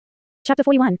Chapter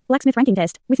 41, Blacksmith Ranking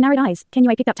Test. With narrowed eyes, Ken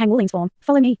Yue picked up Tang Wuling's form.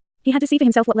 Follow me. He had to see for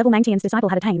himself what level Mang Tian's disciple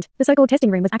had attained. The so-called testing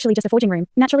room was actually just a forging room.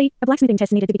 Naturally, a blacksmithing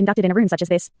test needed to be conducted in a room such as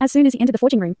this. As soon as he entered the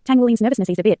forging room, Tang Wuling's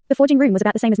nervousness eased a bit. The forging room was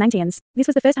about the same as Mang Tian's. This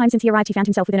was the first time since he arrived he found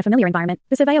himself within a familiar environment.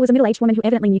 The surveyor was a middle-aged woman who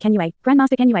evidently knew Ken Yue.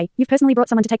 Grandmaster Ken Yue, you've personally brought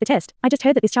someone to take the test. I just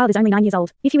heard that this child is only 9 years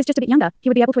old. If he was just a bit younger, he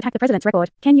would be able to attack the president's record.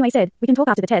 Ken Yue said, we can talk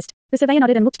after the test. The surveyor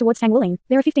nodded and looked towards Tang Wuling.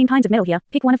 There are 15 kinds of metal here.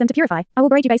 Pick one of them to purify. I will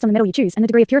grade you based on the metal you choose and the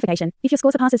degree of purification. If your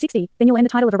score surpasses 60, then you'll earn the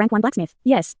title of a rank 1 blacksmith.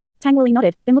 Yes. Tang Wuling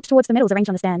nodded, then looked towards the metals arranged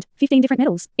on the stand. 15 different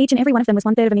metals. Each and every one of them was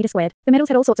 1/3 of a meter squared. The metals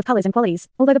had all sorts of colors and qualities.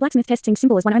 Although the blacksmith test seemed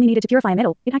simple as one only needed to purify a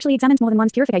metal, it actually examined more than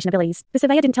one's purification abilities. The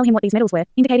surveyor didn't tell him what these metals were,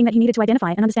 indicating that he needed to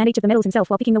identify and understand each of the metals himself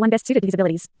while picking the one best suited to his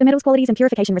abilities. The metals' qualities and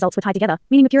purification results were tied together,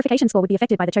 meaning the purification score would be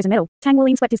affected by the chosen metal. Tang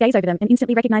Wuling swept his gaze over them and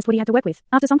instantly recognized what he had to work with.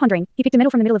 After some pondering, he picked a metal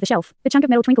from the middle of the shelf. The chunk of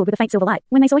metal twinkled with a faint silver light.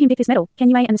 When they saw him pick this metal,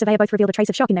 Ken Yue and the surveyor both revealed a trace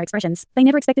of shock in their expressions. They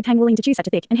never expected Tang Wuling to choose such a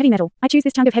thick and heavy metal. I choose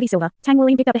this chunk of heavy silver. Tang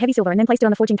Wuling picked up the heavy silver and then placed it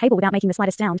on the forging table without making the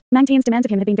slightest sound. Mang Tian's demands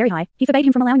of him had been very high. He forbade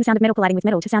him from allowing the sound of metal colliding with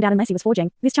metal to sound out unless he was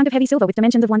forging. This chunk of heavy silver with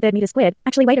dimensions of 1/3 meters squared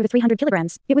actually weighed over 300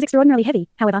 kilograms. It was extraordinarily heavy.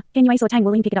 However, Ken Yue saw Tang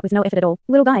Wuling pick it up with no effort at all.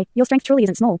 Little guy, your strength truly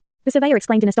isn't small. The surveyor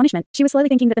exclaimed in astonishment. She was slowly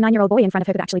thinking that the 9-year-old boy in front of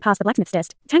her could actually pass the blacksmith's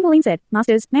test. Tang Wuling said,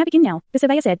 Masters, may I begin now? The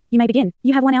surveyor said, you may begin.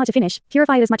 You have 1 hour to finish.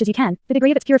 Purify it as much as you can. The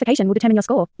degree of its purification will determine your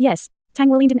score. Yes. Tang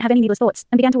Wuling didn't have any needless thoughts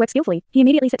and began to work skillfully. He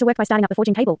immediately set to work by starting up the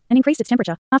forging table and increased its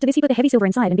temperature. After this he put the heavy silver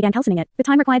inside and began calcining it. The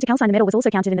time required to calcine the metal was also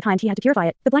counted in the time he had to purify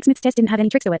it. The blacksmith's test didn't have any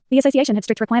tricks to it. The association had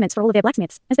strict requirements for all of their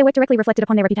blacksmiths, as their work directly reflected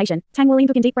upon their reputation. Tang Wuling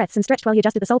took in deep breaths and stretched while he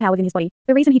adjusted the soul power within his body.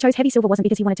 The reason he chose heavy silver wasn't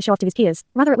because he wanted to show off to his peers.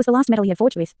 Rather, it was the last metal he had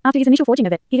forged with. After his initial forging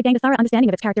of it, he had gained a thorough understanding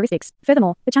of its characteristics.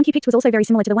 Furthermore, the chunk he picked was also very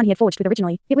similar to the one he had forged with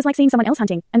originally. It was like seeing someone else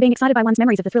hunting and being excited by one's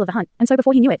memories of the thrill of the hunt. And so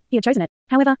before he knew it, he had chosen it.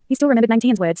 However, he still remembered Mang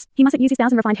Tian's words. He mustn't use his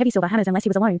 1,000 refined heavy silver hammers unless he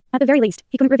was alone. At the very least,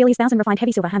 he couldn't reveal his 1,000 refined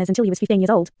heavy silver hammers until he was 15 years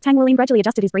old. Tang Wuling gradually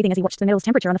adjusted his breathing as he watched the metal's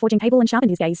temperature on the forging table and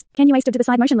sharpened his gaze. Ken Yue stood to the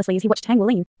side motionlessly as he watched Tang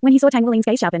Wuling. When he saw Tang Wuling's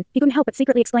gaze sharpen, he couldn't help but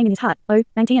secretly exclaim in his heart, oh,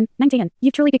 Mang Tian,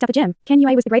 you've truly picked up a gem. Ken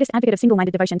Yue was the greatest advocate of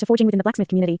single-minded devotion to forging within the blacksmith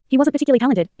community. He wasn't particularly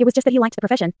talented, it was just that he liked the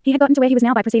profession. He had gotten to where he was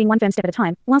now by proceeding one firm step at a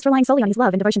time, whilst relying solely on his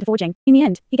love and devotion to forging. In the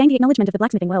end, he gained the acknowledgement of the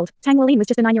blacksmithing world. Tang Wuling was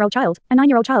just a 9-year-old child. A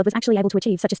 9-year-old child was actually able to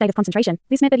achieve such a state of concentration.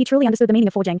 This meant that he truly understood the meaning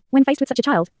of forging. When faced with such a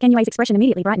child, Ken Yue's expression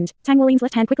immediately brightened. Tang Wuling's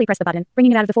left hand quickly pressed the button,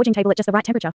 bringing it out of the forging table at just the right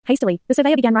temperature. Hastily, the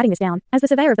surveyor began writing this down. As the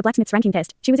surveyor of the blacksmith's ranking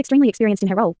test, she was extremely experienced in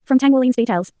her role. From Tang Wuling's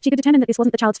details, she could determine that this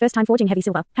wasn't the child's first time forging heavy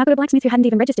silver. How could a blacksmith who hadn't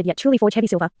even registered yet truly forge heavy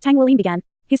silver? Tang Wuling began.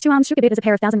 His 2 arms shook a bit as a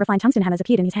pair of 1,000 refined tungsten hammers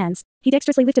appeared in his hands. He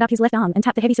dexterously lifted up his left arm and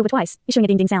tapped the heavy silver twice, issuing a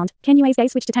ding-ding sound. Ken Yue's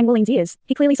gaze switched to Tang Wuling's ears.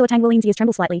 He clearly saw Tang Wuling's ears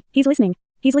tremble slightly. He's listening.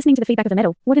 He's listening to the feedback of the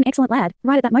metal. What an excellent lad.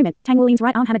 Right at that moment, Tang Wuling's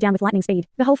right arm hammered down with lightning speed.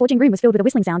 The whole forging room was filled with a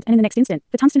whistling sound, and in the next instant,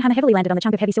 the tungsten hammer heavily landed on the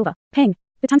chunk of heavy silver. Peng!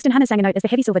 The tungsten hammer sang a note as the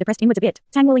heavy silver depressed inwards a bit.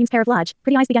 Tang Wuling's pair of large,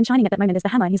 pretty eyes began shining at that moment as the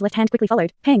hammer in his left hand quickly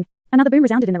followed. Peng! Another boom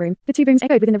resounded in the room. The 2 booms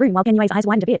echoed within the room while Ken Yue's eyes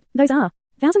widened a bit. Those are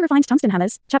 1,000 refined tungsten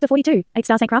hammers. Chapter 42.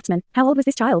 8-star Saint Craftsman. How old was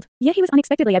this child? Yeah, he was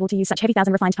unexpectedly able to use such heavy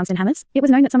 1,000 refined tungsten hammers. It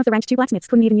was known that some of the ranked 2 blacksmiths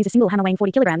couldn't even use a single hammer weighing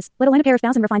 40 kilograms, let alone a pair of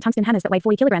 1,000 refined tungsten hammers that weighed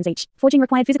 40 kilograms each. Forging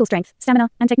required physical strength,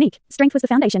 stamina, and technique. Strength was the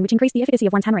foundation which increased the efficacy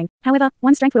of one's hammering. However,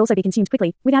 one's strength would also be consumed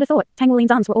quickly. Without a thought, Tang Wuling's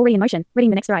arms were already in motion,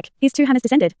 readying the next strike. His 2 hammers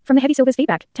descended. From the heavy silver's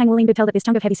feedback, Tang Wuling could tell that this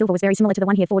chunk of heavy silver was very similar to the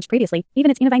one he had forged previously. Even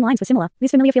its inner vein lines were similar.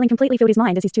 This familiar feeling completely filled his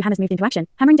mind as his 2 hammers moved into action,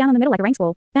 hammering down on the metal like a rain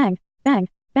squall. Bang! Bang!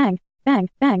 Bang! Bang!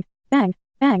 Bang! Bang!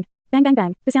 Bang! Bang, bang,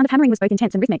 bang. The sound of hammering was both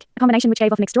intense and rhythmic, a combination which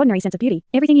gave off an extraordinary sense of beauty.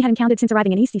 Everything he had encountered since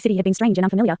arriving in East City had been strange and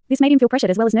unfamiliar. This made him feel pressured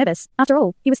as well as nervous. After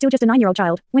all, he was still just a 9-year-old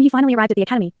child. When he finally arrived at the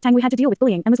academy, Tang Wu had to deal with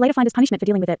bullying and was later fined as punishment for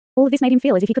dealing with it. All of this made him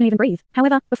feel as if he couldn't even breathe.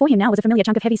 However, before him now was a familiar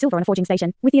chunk of heavy silver on a forging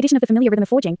station. With the addition of the familiar rhythm of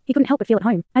forging, he couldn't help but feel at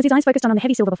home. As his eyes focused on the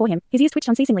heavy silver before him, his ears twitched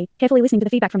unceasingly, carefully listening to the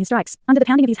feedback from his strikes. Under the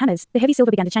pounding of his hammers, the heavy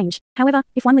silver began to change. However,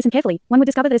 if one listened carefully, one would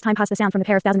discover that as time passed, the sound from the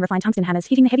pair of 1,000 refined tungsten hammers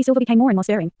hitting the heavy silver became more and more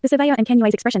stirring. The surveyor and Ken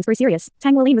Yue's expressions grew serious.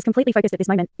 Tang Wuling was completely focused at this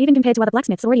moment, even compared to other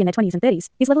blacksmiths already in their 20s and 30s.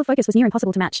 His level of focus was near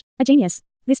impossible to match. A genius.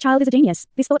 This child is a genius.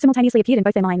 This thought simultaneously appeared in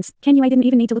both their minds. Ken Yue didn't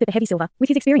even need to look at the heavy silver. With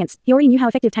his experience, he already knew how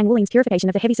effective Tang Wuling's purification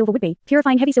of the heavy silver would be.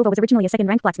 Purifying heavy silver was originally a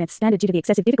second-rank blacksmith's standard due to the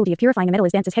excessive difficulty of purifying a metal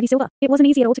as dense as heavy silver. It wasn't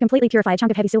easy at all to completely purify a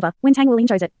chunk of heavy silver. When Tang Wuling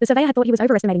chose it, the surveyor had thought he was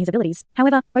overestimating his abilities.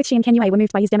 However, both she and Ken Yue were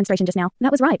moved by his demonstration just now.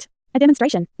 That was right. A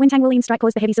demonstration. When Tang Wuling's strike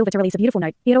caused the heavy silver to release a beautiful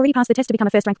note, he had already passed the test to become a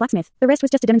first-rank blacksmith. The rest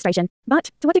was just a demonstration.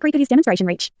 But, to what degree could his demonstration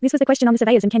reach? This was the question on the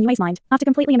surveyor's and Ken Yue's mind. After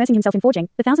completely immersing himself in forging,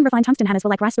 the 1,000 refined tungsten hammers were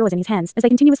like rice straws in his hands as they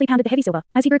continuously pounded the heavy silver.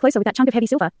 As he grew closer with that chunk of heavy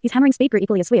silver, his hammering speed grew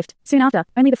equally as swift. Soon after,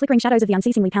 only the flickering shadows of the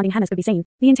unceasingly pounding hammers could be seen.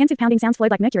 The intensive pounding sounds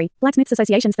flowed like mercury. Blacksmiths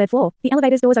Association's 3rd floor. The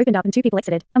elevator's doors opened up and 2 people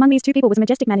exited. Among these 2 people was a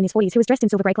majestic man in his 40s who was dressed in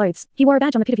silver grey clothes. He wore a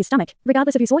badge on the pit of his stomach.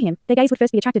 Regardless of who saw him, their gaze would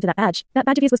first be attracted to that badge. That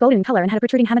badge of his was golden in color and had a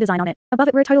protruding hammer design on it. Above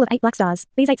it were a total of 8 black stars.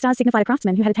 These 8 stars signified a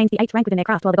craftsman who had attained the 8th rank within their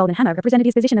craft, while the golden hammer represented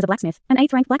his position as a blacksmith. An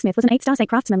 8th rank blacksmith was an 8-star state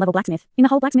craftsman level blacksmith. In the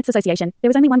whole Blacksmiths Association, there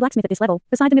was only one blacksmith at this level.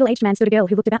 Beside the middle-aged man stood a girl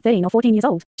who looked about 13 or 14 years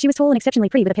old. She was tall and exceptionally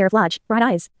pretty with a pair of large, bright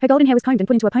eyes. Her golden hair was combed and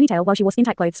put into a ponytail while she wore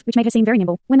skin-tight clothes, which made her seem very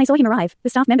nimble. When they saw him arrive, the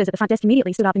staff members at the front desk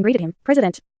immediately stood up and greeted him.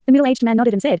 President. The middle-aged man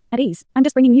nodded and said, at ease, I'm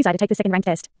just bringing Yuzai to take the second rank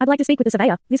test. I'd like to speak with the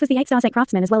surveyor. This was the 8-star state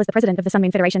craftsman as well as the president of the Sun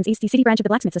Moon Federation's East City branch of the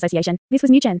Blacksmiths Association. This was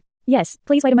New Chen. Yes,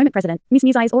 please wait a moment, President. Miss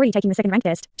Yuzai is already taking the second rank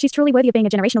test. She's truly worthy of being a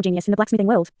generational genius in the blacksmithing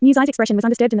world. Yuzai's expression was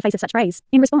undisturbed in the face of such praise.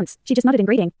 In response, she just nodded in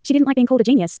greeting. She didn't like being called a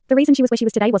genius. The reason she was where she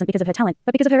was today wasn't because of her talent,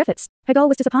 but because of her efforts. Her goal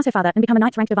was to surpass her father and become a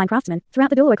 9th ranked divine craftsman. Throughout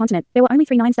the Douluo continent, there were only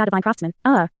 3 9-star divine craftsmen.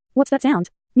 What's that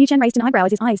sound? New Chen raised an eyebrow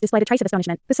as his eyes displayed a trace of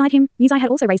astonishment. Beside him, Yuzai had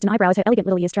also raised an eyebrow as her elegant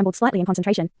little ears trembled slightly in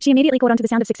concentration. She immediately caught onto the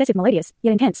sound of successive melodious,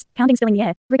 yet intense, poundings filling the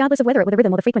air. Regardless of whether it were the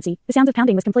rhythm or the frequency, the sound of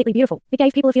pounding was completely beautiful. It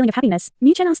gave people a feeling of happiness.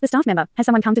 New Chen asked the staff member, has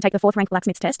someone come to take the 4th rank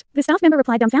blacksmith's test? The staff member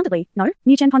replied dumbfoundedly, no.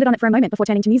 New Chen pondered on it for a moment before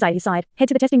turning to Yuzai at his side. Head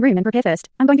to the testing room and prepare first.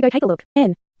 I'm going to go take a look.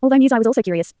 Although Yuzai was also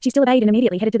curious, she still obeyed and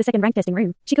immediately headed to the second rank testing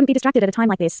room. She couldn't be distracted at a time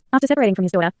like this. After separating from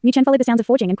his daughter, New Chen followed the sounds of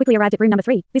forging and quickly arrived at room number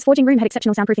 3. This forging room had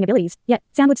exceptional soundproofing abilities, yet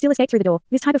sound would still escape through the door.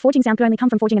 This type of forging sound could only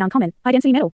come from forging an uncommon,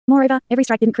 high-density metal. Moreover, every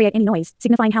strike didn't create any noise,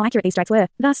 signifying how accurate these strikes were.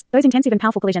 Thus, those intensive and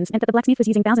powerful collisions meant that the blacksmith was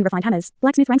using 1,000 refined hammers.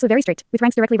 Blacksmith ranks were very strict, with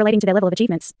ranks directly relating to their level of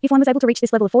achievements. If one was able to reach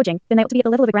this level of forging, then they ought to be at the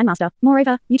level of a grandmaster.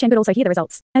 Moreover, New Chen could also hear the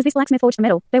results. As this blacksmith forged the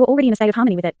metal, they were already in a state of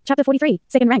harmony with it. Chapter 43,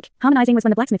 Second Rank. Harmonizing was when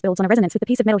the blacksmith builds on a resonance with the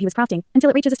piece of metal he was crafting, until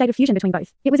it reaches a state of fusion between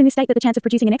both. It was in this state that the chance of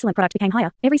producing an excellent product became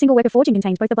higher. Every single work of forging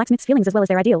contained both the blacksmith's feelings as well as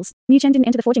their ideals. New Chen didn't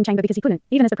enter the forging chamber because he couldn't,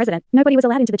 even as the president. Nobody was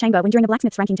allowed into the chamber when during the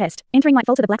blacksmith's ranking test. Entering might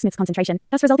falter the blacksmith's concentration,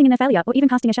 thus resulting in their failure or even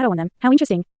casting a shadow on them. How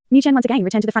interesting. New Chen once again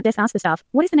returned to the front desk, asked the staff,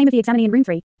 what is the name of the examinee in room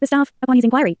 3? The staff, upon his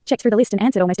inquiry, checked through the list and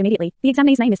answered almost immediately. The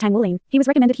examinee's name is Tang Wulin. He was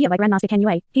recommended here by Grandmaster Ken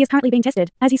Yue. He is currently being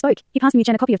tested. As he spoke, he passed New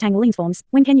Chen a copy of Tang Wulin's forms.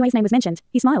 When Ken Yue's name was mentioned,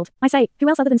 he smiled. I say, who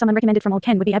else other than someone recommended from old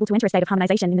Ken would be able to enter a state of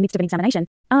harmonization in the midst of an examination?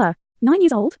 9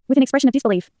 years old? With an expression of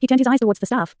disbelief, he turned his eyes towards the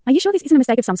staff. Are you sure this isn't a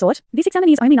mistake of some sort? This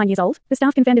examinee is only 9 years old. The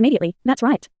staff confirmed immediately. That's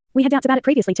right. We had doubts about it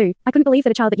previously too. I couldn't believe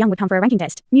that a child that young would come for a ranking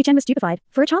test. New Chen was stupefied.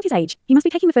 For a child his age, he must be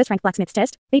taking the 1st rank blacksmith's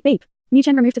test. Beep beep. New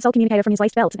Chen removed the soul communicator from his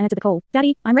waist belt and answered the call.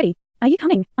 Daddy, I'm ready. Are you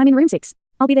coming? I'm in room 6.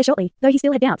 I'll be there shortly. Though he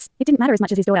still had doubts, it didn't matter as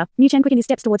much as his daughter. New Chen quickened his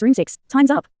steps towards room 6. Time's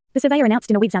up. The surveyor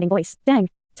announced in a weird-sounding voice. Dang.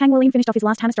 Tang Wulin finished off his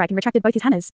last hammer strike and retracted both his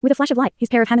hammers. With a flash of light, his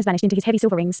pair of hammers vanished into his heavy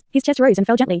silver rings. His chest rose and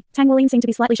fell gently. Tang Wulin seemed to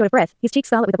be slightly short of breath, his cheeks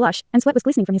scarlet with a blush, and sweat was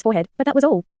glistening from his forehead. But that was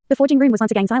all. The forging room was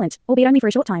once again silent, albeit only for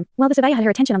a short time. While the surveyor had her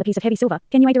attention on the piece of heavy silver,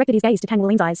 Ken Yue directed his gaze to Tang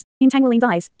Wulin's eyes. In Tang Wulin's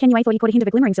eyes, Ken Yue thought he caught a hint of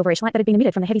a glimmering silverish light that had been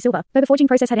emitted from the heavy silver. Though the forging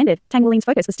process had ended, Tang Wulin's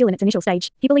focus was still in its initial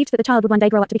stage. He believed that the child would one day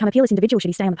grow up to become a peerless individual should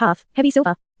he stay on the path. Heavy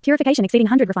silver. Purification exceeding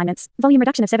 100 refinements. Volume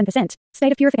reduction of 7%.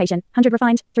 State of purification, 100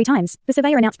 refined, 3 times. The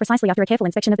surveyor announced precisely after a careful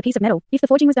inspection of the piece of metal. If the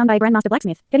forging was done by a grandmaster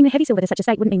blacksmith, getting the heavy silver to such a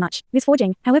state wouldn't mean much. This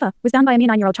forging, however, was done by a mere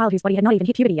 9-year-old child whose body had not even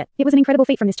hit puberty yet. It was an incredible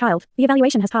feat from this child. The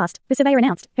evaluation has passed. The surveyor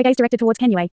announced, her gaze directed towards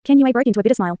Ken Yue. Ken Yue broke into a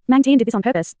bitter smile. Mang Tian did this on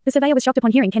purpose. The surveyor was shocked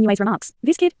upon hearing Ken Yue's remarks.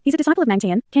 This kid, he's a disciple of Mang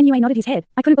Tian. Ken Yue nodded his head.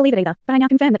 I couldn't believe it either, but I now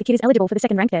confirm that the kid is eligible for the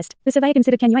second rank test. The surveyor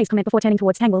considered Ken Yue's comment before turning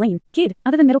towards Tang Wulin. Kid,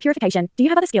 other than metal purification, do you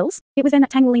have other skills? It was then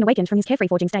that Tang Wulin awakened from his carefree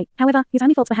forging state. However, his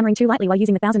only faults were hammering too lightly while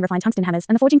using the 1,000 refined tungsten hammers,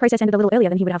 and the forging process ended a little earlier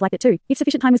than he would have liked it to. If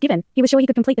sufficient time was given, he was sure he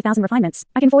could complete the 1,000 refinements.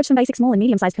 I can forge some basic small and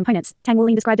medium-sized components, Tang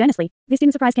Wulin described earnestly. This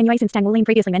didn't surprise Ken Yue since Tang Wulin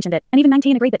previously mentioned it, and even Mang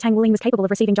Tian agreed that Tang Wulin was capable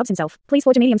of receiving jobs himself. Please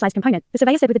forge a medium-sized component, the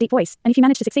surveyor said with a deep voice, and if you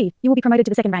manage to succeed, you will be promoted to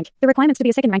the second rank. The requirements to be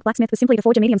a second rank blacksmith was simply to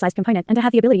forge a medium-sized component and to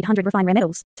have the ability to 100 refine rare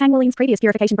metals. Tang Wulin's previous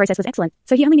purification process was excellent,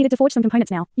 so he only needed to forge some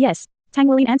components now. Yes. Tang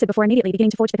Wulin answered before immediately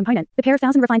beginning to forge the component. The pair of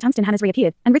 1,000 refined tungsten hammers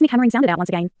reappeared, and rhythmic hammering sounded out once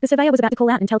again. The surveyor was about to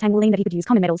call out and tell Tang Wulin that he could use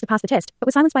common metals to pass the test, but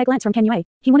was silenced by a glance from Ken Yue.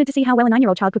 He wanted to see how well a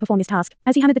 9-year-old child could perform this task.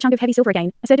 As he hammered the chunk of heavy silver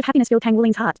again, a surge of happiness filled Tang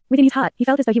Wulin's heart. Within his heart, he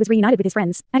felt as though he was reunited with his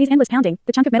friends. At his endless pounding,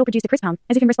 the chunk of metal produced a crisp hum,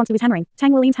 as if in response to his hammering.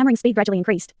 Tang Wulin's hammering speed gradually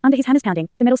increased. Under his hammer's pounding,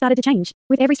 the metal started to change.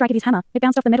 With every strike of his hammer, it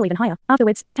bounced off the metal even higher.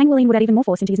 Afterwards, Tang Wulin would add even more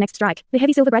force into his next strike. The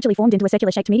heavy silver gradually formed into a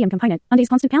circular-shaped medium component. Under his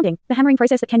constant pounding, the hammering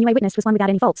process that Ken Yue witnessed was one without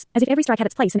any faults, as if every strike had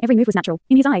its place and every move was natural.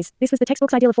 In his eyes, this was the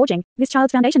textbook's ideal of forging. This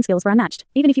child's foundation skills were unmatched.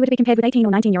 Even if he were to be compared with 18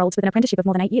 or 19-year-olds with an apprenticeship of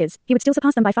more than 8 years, he would still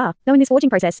surpass them by far. Though in this forging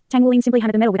process, Tang Wulin simply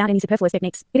hammered the metal without any superfluous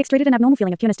techniques. It extruded an abnormal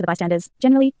feeling of pureness to the bystanders.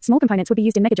 Generally, small components would be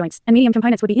used in mecha joints, and medium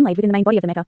components would be inlaid within the main body of the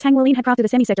mecha. Tang Wulin had crafted a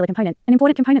semicircular component, an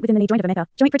important component within the knee joint of a mecha.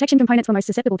 Joint protection components were most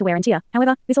susceptible to wear and tear.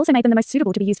 However, this also made them the most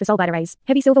suitable to be used for soul guide arrays.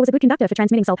 Heavy silver was a good conductor for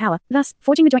transmitting soul power. Thus,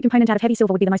 forging the joint component out of heavy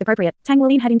silver would be the most appropriate. Tang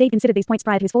Wulin had indeed considered these points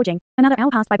prior to his forging. Another hour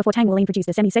passed by before Tang Wulin produced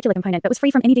a semicircular component that was free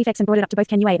from any defects and brought it up to both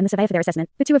Ken Yue and the surveyor for their assessment.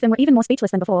 The two of them were even more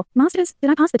speechless than before. Masters, did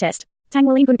I pass the test? Tang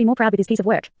Wuling couldn't be more proud with his piece of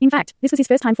work. In fact, this was his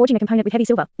first time forging a component with heavy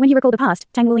silver. When he recalled the past,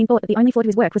 Tang Wuling thought that the only flaw to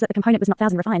his work was that the component was not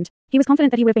 1000 refined. He was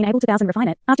confident that he would have been able to 1000 refine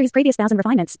it. After his previous 1000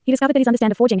 refinements, he discovered that his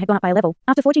understanding of forging had gone up by a level.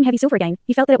 After forging heavy silver again,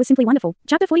 he felt that it was simply wonderful.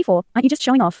 Chapter 44. Aren't you just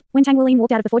showing off? When Tang Wuling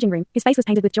walked out of the forging room, his face was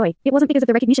painted with joy. It wasn't because of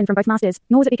the recognition from both masters,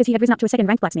 nor was it because he had risen up to a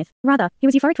second-rank blacksmith. Rather, he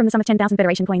was euphoric from the sum of 10,000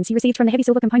 Federation coins he received from the heavy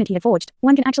silver component he had forged.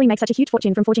 One can actually make such a huge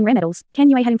fortune from forging rare metals. Ken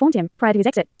Yue had informed him, prior to his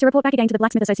exit, to report back again to the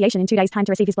Blacksmith Association in 2 days' time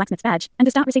to receive his blacksmith's badge, and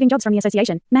to start receiving jobs from the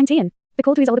association. Mang Tian. The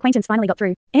call to his old acquaintance finally got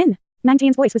through. Mang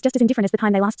Tian's voice was just as indifferent as the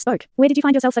time they last spoke. Where did you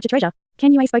find yourself such a treasure?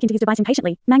 Ken Yue spoke into his device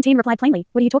impatiently. Mang Tian replied plainly,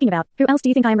 what are you talking about? Who else do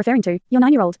you think I am referring to? Your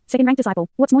 9-year-old, second-rank disciple.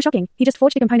 What's more shocking, he just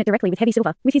forged a component directly with heavy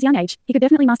silver. With his young age, he could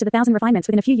definitely master the 1000 refinements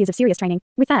within a few years of serious training.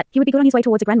 With that, he would be good on his way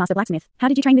towards a grandmaster blacksmith. How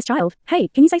did you train this child? Hey,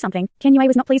 can you say something? Ken Yue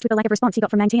was not pleased with the lack of response he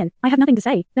got from Mang Tian. I have nothing to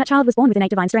say. That child was born with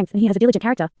innate divine strength and he has a diligent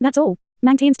character. That's all.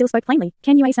 Mang Tian still spoke plainly.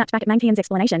 Ken Yue snapped back at Mang Tian's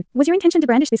explanation. Was your intention to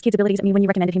brandish this kid's abilities at me when you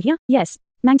recommended him here? Yes.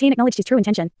 Mang Tian acknowledged his true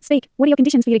intention. Speak, what are your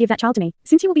conditions for you to give that child to me?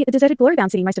 Since you will be at the deserted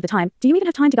glory-bound city most of the time, do you even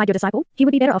have time to guide your disciple? He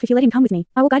would be better off if you let him come with me.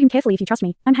 I will guide him carefully if you trust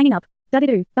me. I'm hanging up.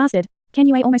 Dadidoo, bastard. Ken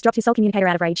Yue almost dropped his soul communicator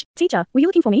out of rage. Teacher, were you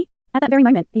looking for me? At that very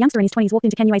moment, a youngster in his 20s walked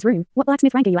into Ken Yue's room. What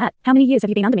blacksmith rank are you at? How many years have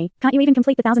you been under me? Can't you even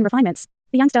complete the 1000 refinements?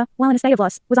 The youngster, while in a state of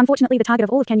loss, was unfortunately the target of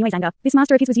all of Ken Yue's anger. This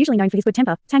master of his was usually known for his good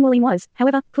temper. Tang Wuling was,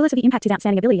 however, clueless of the impact his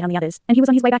outstanding ability had on the others, and he was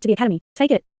on his way back to the academy.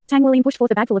 Take it. Tang Wuling pushed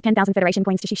forth a bagful of 10,000 Federation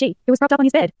coins to Shishi, who was propped up on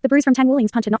his bed. The bruise from Tang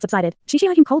Wuling's punch had not subsided. Shishi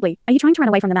eyed him coldly. Are you trying to run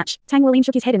away from the match? Tang Wuling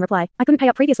shook his head in reply. I couldn't pay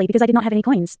up previously because I did not have any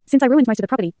coins. Since I ruined most of the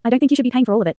property, I don't think you should be paying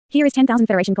for all of it. Here is 10,000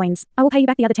 Federation coins. I will pay you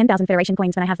back the other 10,000 Federation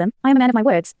coins when I have them. I am a man of my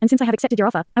words, and since I have accepted your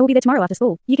offer, I will be there tomorrow after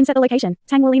school. You can set the location.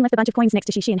 Tang Wuling left a bunch of coins next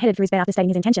to Shishi and headed for his bed after stating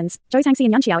his intentions. Zhou Hangxi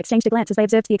and Yan Xiao exchanged a glance as they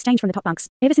observed the exchange from the top bunks.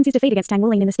 Ever since his defeat against Tang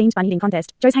Wuling in the steamed bun eating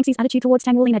contest, Zhou Hangxi's attitude towards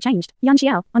Tang Wuling had changed. Yan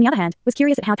Xiao, on the other hand, was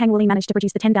curious at how Tang Wuling managed to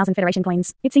produce the 10,000 Federation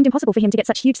coins. It seemed impossible for him to get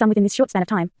such huge sum within this short span of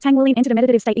time. Tang Wuling entered a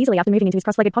meditative state easily after moving into his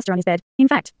cross-legged posture on his bed. In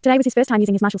fact, today was his first time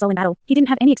using his martial soul in battle. He didn't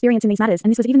have any experience in these matters, and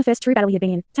this was even the first true battle he had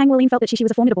been in. Tang Wuling felt that Shishi was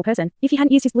a formidable person. If he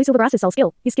hadn't used his blue silver brass's soul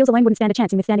skill, his skills alone wouldn't stand a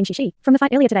chance in withstanding Shishi. From the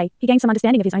fight earlier today, he gained some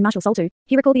understanding of his own martial soul too.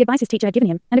 He recalled the advice his teacher had given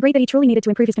him, and agreed that he truly needed to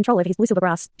improve his control over his blue silver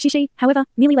brass. Shishi, however,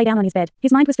 merely lay down on his bed.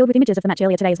 His mind was filled with images of the match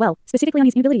earlier today as well, specifically on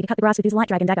his inability to cut the grass with his light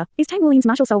dragon dagger. Is Tang Wuling's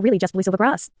martial soul really just blue silver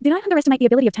brass? Did I underestimate the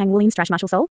ability of Tang Wuling's trash martial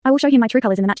soul? I will show him my true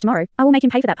colors in the match tomorrow. I will make him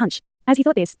pay for that punch. As he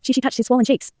thought this, Shishi touched his swollen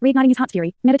cheeks, reigniting his heart's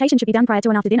fury. Meditation should be done prior to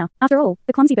and after dinner. After all,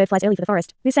 the clumsy bird flies early for the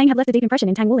forest. This saying had left a deep impression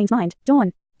in Tang Wuling's mind.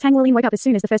 Dawn. Tang Wuling woke up as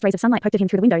soon as the first rays of sunlight poked at him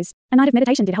through the windows. A night of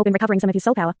meditation did help in recovering some of his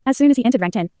soul power. As soon as he entered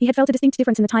rank 10, he had felt a distinct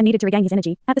difference in the time needed to regain his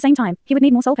energy. At the same time, he would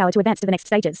need more soul power to advance to the next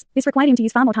stages. This required him to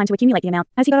use far more time to accumulate the amount.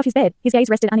 As he got off his bed, his gaze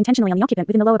rested unintentionally on the occupant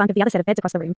within the lower bunk of the other set of beds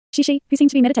across the room. Shishi, who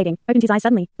seemed to be meditating, opened his eyes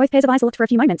suddenly. Both pairs of eyes looked for a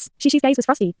few moments. Shishi's gaze was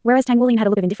frosty, whereas Tang Wuling had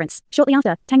a look of indifference. Shortly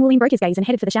after, Tang Wuling broke his gaze and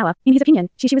headed for the shower. In his opinion,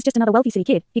 Shishi was just another wealthy city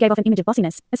kid. He gave off an image of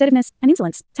bossiness, assertiveness, and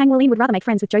insolence. Tang Wuling would rather make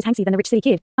friends with Zhou Hangxi than the rich city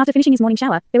kid. After finishing his morning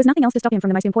shower, there was nothing else to stop him from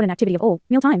the most important activity of all,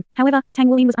 mealtime. However, Tang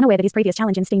Wuling was unaware that his previous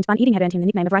challenge in steamed bun eating had earned him the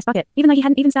nickname of Rice Bucket, even though he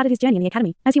hadn't even started his journey in the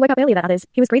academy. As he woke up earlier than others,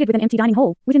 he was greeted with an empty dining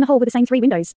hall. Within the hall were the same 3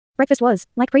 windows. Breakfast was,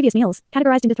 like previous meals,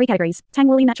 categorized into 3 categories. Tang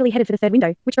Wuling naturally headed for the 3rd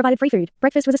window, which provided free food.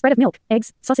 Breakfast was a spread of milk,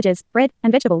 eggs, sausages, bread,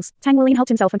 and vegetables. Tang Wuling helped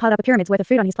himself and piled up a pyramid's worth of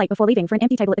food on his plate before leaving for an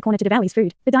empty table at the corner to devour his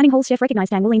food. The dining hall's chef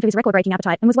recognized Tang Wuling for his record-breaking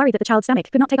appetite and was worried that the child's stomach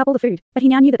could not take up all the food. But he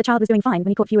now knew that the child was doing fine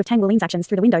when he caught view of Tang Wuling's actions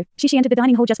through the window. Shishi entered the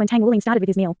dining hall just when Tang Wuling started with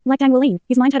his meal. Like Tang Wuling,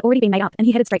 his mind had already been made up, and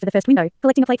he headed straight for the 1st window,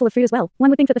 collecting a plateful of food as well. One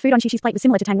would think that the food on Shishi's plate was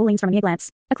similar to Tang Wuling's from a mere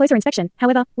glance. A closer inspection,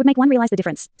 however, would make one realize the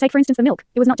difference. Take for instance the milk.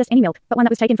 It was not just any milk, but one that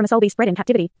was taken from a soul beast bred in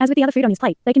captivity. As with the other food on his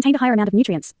plate, they contained a higher amount of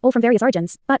nutrients, all from various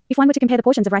origins. But if one were to compare the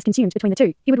portions of rice consumed between the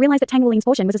two, he would realize that Tang Wuling's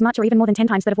portion was as much or even more than 10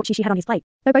 times that of what Shishi had on his plate.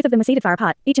 Though both of them were seated far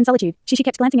apart, each in solitude, Shishi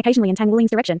kept glancing occasionally in Tang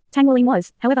Wuling's direction. Tang Wuling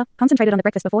was, however, concentrated on the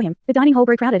breakfast before him. The dining hall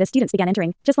grew crowded as students began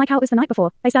entering. Just like how it was the night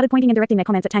before, they started pointing and directing their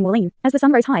comments at Tang Wuling. As the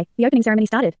sun rose high, the opening ceremony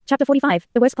started. Chapter 45,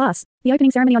 the worst class. The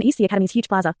opening ceremony on East Sea Academy's huge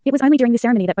plaza. It was only during this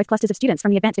ceremony that both clusters of students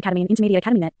from the Advanced Academy and Intermediate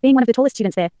Academy met. Being one of the tallest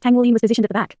students there, Tang Wuling was positioned at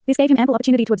the back. This gave him ample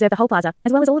opportunity to observe the whole plaza,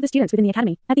 as well as all of the students within the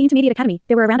academy. At the Intermediate Academy,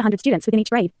 there were around 100 students within each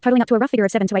grade, totaling up to a rough figure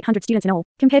of 700 to 800 students in all.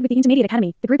 Compared with the Intermediate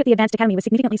Academy, the group at the Advanced Academy was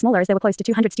significantly smaller as there were close to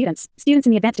 200 students. Students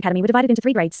in the Advanced Academy were divided into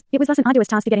 3 grades. It was thus an arduous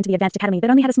task to get into the Advanced Academy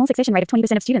that only had a small succession rate of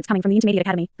 20% of students coming from the Intermediate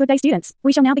Academy. Good day, students.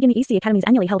 We shall now begin the East Sea Academy's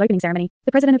annually held opening ceremony.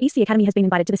 The president of East Sea Academy has been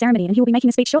invited to the ceremony and he will be making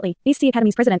a speech shortly. East Sea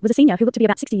Academy's president was a senior who looked to be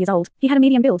about 60 years old. He had a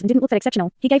medium build and didn't look that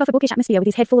exceptional. He gave off a bookish atmosphere with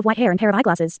his head full of white hair and pair of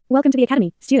eyeglasses. Welcome to the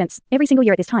academy, students. Every single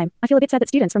year at this time, I feel a bit sad that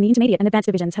students from the intermediate and advanced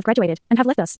divisions have graduated and have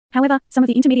left us. However, some of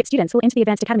the intermediate students will enter the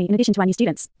advanced academy in addition to our new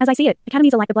students. As I see it,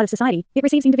 academies are like the blood of society. It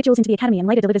receives individuals into the academy and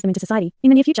later delivers them into society. In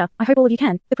the near future, I hope all of you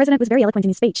can. The president was very eloquent in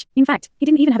his speech. In fact, he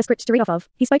didn't even have a script to read off of.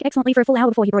 He spoke excellently for a full hour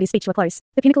before he brought his speech to a close.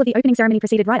 The pinnacle of the opening ceremony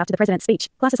proceeded right after the president's speech.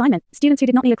 Class assignment. Students who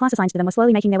did not need a class assigned to them were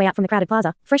slowly making their way out from the crowded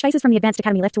plaza. Fresh faces from the advanced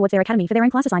academy left towards their academy for their own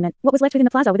class assignment. What was left within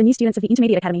the plaza were the new students of the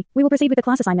intermediate academy. We will proceed with the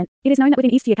class assignment. It is known that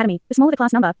within East Sea Academy, the smaller the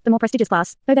class number, the more prestigious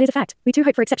class. Though that is a fact, we too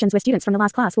hope for exceptions where students from the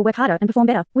last class will work harder and perform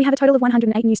better. We have a total of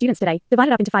 108 new students today,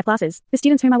 divided up into 5 classes. The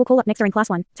students whom I will call up next are in class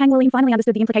 1. Tang Wolin finally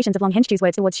understood the implications of Long Henschu's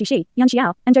words towards Shishi, Yan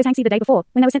Xiao, and Zhou Tangxi the day before,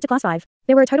 when they were sent to class 5.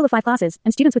 There were a total of 5 classes,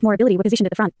 and students with more ability were positioned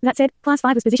at the front. That said, class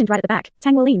 5 was positioned right at the back.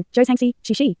 Tang Wolin, Zhou Tangxi,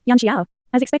 Shishi, Yan Xiao.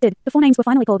 As expected, the 4 names were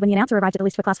finally called when the announcer arrived at the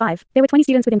list for class 5. There were 20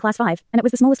 students within class 5, and it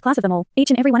was the smallest class of them all. Each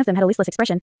and every one of them had a listless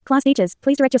expression. Class teachers,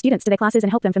 please direct your students to their classes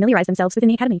and help them familiarize themselves within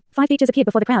the academy. 5 teachers appeared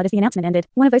before the crowd as the announcement ended.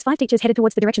 One of those 5 teachers headed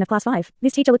towards the direction of class 5.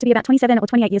 This teacher looked to be about 27 or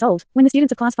 28 years old. When the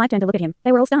students of class 5 turned to look at him,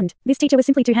 they were all stunned. This teacher was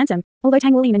simply too handsome. Although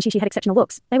Tang Wolin and Shishi had exceptional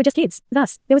looks, they were just kids.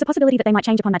 Thus, there was a possibility that they might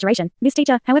change upon maturation. This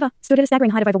teacher, however, stood at a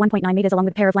staggering height of over 1.9 meters along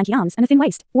with a pair of lanky arms and a thin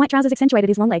waist. White trousers accentuated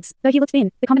his long legs. Though he looked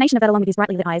thin, the combination of that along with his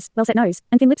brightly lit eyes, well-set nose,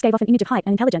 and thin lips gave off an image of height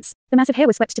and intelligence. The massive hair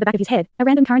was swept to the back of his head. A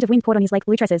random current of wind caught on his lake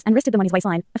blue tresses and rested them on his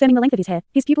waistline, affirming the length of his hair.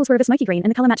 His pupils were of a smoky green and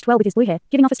the color matched well with his blue hair,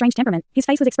 giving off a strange temperament. His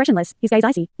face was expressionless, his gaze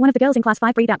icy. One of the girls in class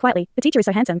 5 breathed out quietly. The teacher is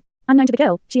so handsome. Unknown to the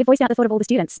girl, she had voiced out the thought of all the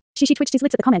students. Shishi twitched his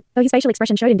lips at the comment, though his facial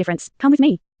expression showed indifference. Come with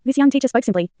me. This young teacher spoke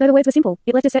simply. Though the words were simple,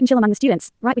 it left a certain chill among the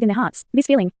students, right within their hearts. This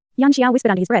feeling. Yan Xiao whispered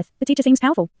under his breath. The teacher seems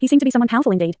powerful. He seemed to be someone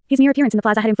powerful indeed. His mere appearance in the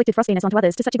plaza had inflicted frostiness onto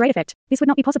others to such a great effect. This would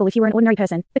not be possible if he were an ordinary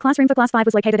person. The classroom for class 5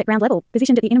 was located at ground level,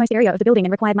 positioned at the innermost area of the building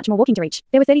and required much more walking to reach.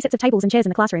 There were 30 sets of tables and chairs in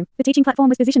the classroom. The teaching platform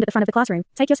was positioned at the front of the classroom.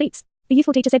 Take your seats. The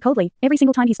youthful teacher said coldly. Every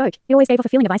single time he spoke, it always gave off a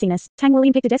feeling of iciness. Tang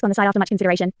Wolin picked a desk on the side after much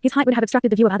consideration. His height would have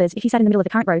obstructed the view of others if he sat in the middle of the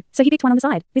current row, so he picked one on the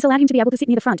side. This allowed him to be able to sit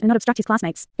near the front and not obstruct his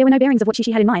classmates. There were no bearings of what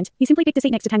Shishi had in mind. He simply picked a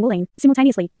seat next to Tang Wolin.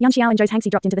 Simultaneously, Yan Xiao and Zhou Tangxi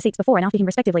dropped into the seats before and after him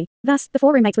respectively. Thus, the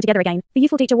 4 roommates were together again. The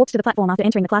youthful teacher walked to the platform after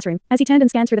entering the classroom. As he turned and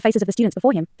scanned through the faces of the students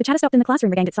before him, the chatter stopped and the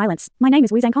classroom regained its silence. My name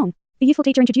is Wu Zhangkong. The youthful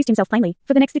teacher introduced himself plainly.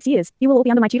 For the next 6 years, you will all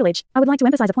be under my tutelage. I would like to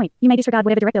emphasize a point. You may disregard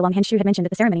whatever Director Long Henshu had mentioned at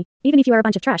the ceremony. Even if you are a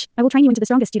bunch of trash, I will train you into the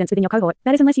strongest students within your cohort.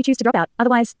 That is unless you choose to drop out.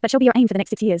 Otherwise, that shall be your aim for the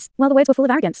next 6 years. While the words were full of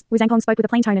arrogance, Wu Zhangkong spoke with a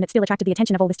plain tone and it still attracted the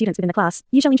attention of all the students within the class.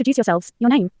 You shall introduce yourselves, your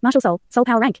name, martial soul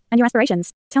power rank, and your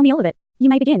aspirations. Tell me all of it. You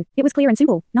may begin. It was clear and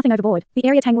simple, nothing overboard. The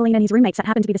area Tang Wolin and his roommates sat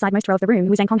happened to be the sidemost row of the room,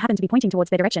 Wu Zhangkong happened to be pointing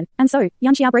towards their direction. And so,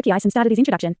 Yan Xiao broke the ice and started his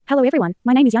introduction. Hello everyone,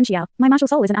 my name is Yan Xiao. My martial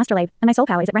soul is an astrolabe, and my soul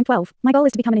power is at rank 12. My goal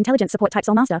is to become an intelligence support type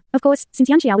soul master. Of course, since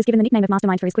Yan Xiao was given the nickname of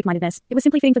mastermind for his quick-mindedness, it was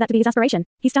simply fitting for that to be his aspiration.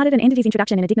 He started and ended his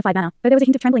introduction in a dignified manner, though there was a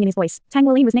hint of trembling in his voice. Tang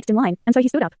Wolin was next in line, and so he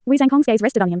stood up. Wu Zhangkong's gaze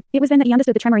rested on him. It was then that he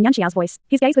understood the tremor in Yan Xiao's voice.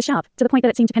 His gaze was sharp, to the point that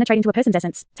it seemed to penetrate into a person's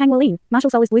essence. Tang Wolin, martial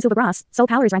soul is blue silver grass, soul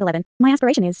power is rank 11. My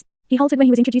aspiration is... He halted when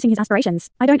he was introducing his aspirations.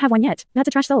 I don't have one yet. That's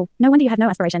a trash soul. No wonder you have no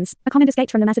aspirations. A comment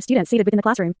escaped from the mass of students seated within the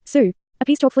classroom. Su. A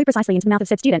piece chalk flew precisely into the mouth of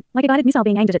said student, like a guided missile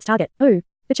being aimed at its target. Ooh.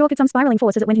 The chalk had some spiraling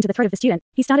force as it went into the throat of the student.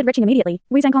 He started retching immediately.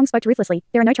 Wu Zhangkong spoke ruthlessly.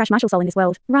 There are no trash martial soul in this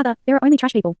world. Rather, there are only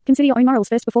trash people. Consider your own morals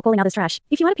first before calling others trash.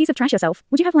 If you had a piece of trash yourself,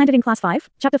 would you have landed in class 5?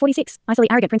 Chapter 46. Icily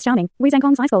arrogant Prince Charming. Wu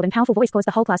Zhangkong's ice cold and powerful voice caused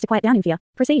the whole class to quiet down in fear.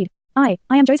 Proceed. I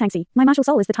am Zhou Tangxi. My martial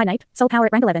soul is the Tide Nape, soul power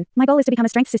at rank 11. My goal is to become a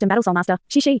strength system battle soul master.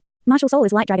 Shishi. Martial soul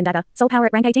is light dragon dagger, soul power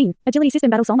at rank 18. Agility system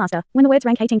battle soul master. When the words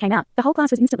rank 18 came out, the whole class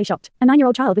was instantly shocked. A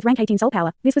 9-year-old child with rank 18 soul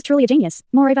power. This was truly a genius.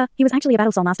 Moreover, he was actually a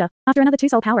battle soul master. After another 2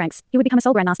 soul power ranks, he would become a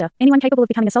soul grandmaster. Anyone capable of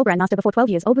becoming a soul grandmaster before 12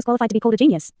 years old was qualified to be called a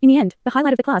genius. In the end, the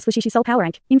highlight of the class was Shishi's soul power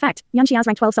rank. In fact, Yan Xiao's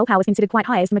rank 12 soul power was considered quite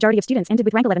high as the majority of students entered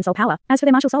with rank 11 soul power. As for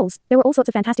their martial souls, there were all sorts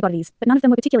of fantastic oddities, but none of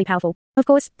them were particularly powerful. Of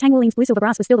course, Tang Wolin's blue silver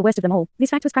brass was still the worst of them all. This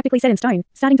fact was practically set in stone.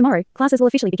 Starting tomorrow, classes will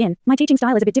officially begin. My teaching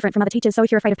style is a bit different from other teachers, so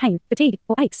if you're afraid of pain, fatigue,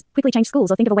 or aches, quickly change schools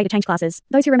or think of a way to change classes.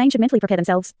 Those who remain should mentally prepare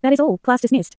themselves. That is all. Class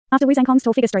dismissed. After Wu Zhangkong's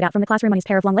tall figure strode out from the classroom on his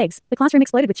pair of long legs, the classroom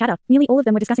exploded with chatter. Nearly all of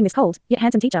them were discussing this cold, yet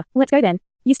handsome teacher. Let's go then.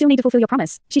 You still need to fulfill your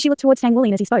promise. Shishi looked towards Tang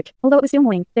Wolin as he spoke. Although it was still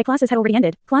morning, their classes had already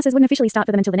ended. Classes wouldn't officially start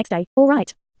for them until the next day. All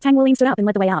right. Tang Wolin stood up and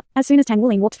led the way out. As soon as Tang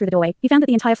Wolin walked through the doorway, he found that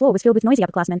the entire floor was filled with noisy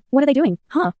upperclassmen. What are they doing?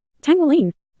 Huh? Tang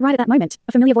Wolin. Right at that moment,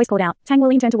 a familiar voice called out. Tang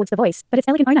Wolin turned towards the voice, but its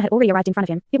elegant owner had already arrived in front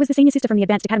of him. It was the senior sister from the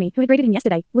advanced academy who had greeted him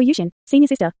yesterday, Wu Yushin. Senior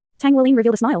sister. Tang Wolin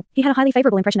revealed a smile. He had a highly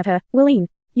favorable impression of her. Wolin.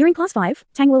 You're in class 5?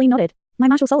 Tang Wolin nodded. My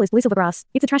martial soul is blue silver grass.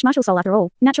 It's a trash martial soul after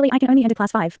all. Naturally, I can only enter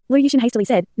class 5. Wu Yushin hastily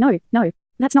said. No.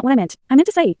 That's not what I meant. I meant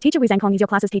to say, Teacher Wu Zhangkong is your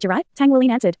class's teacher, right? Tang Wolin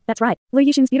answered. That's right. Wu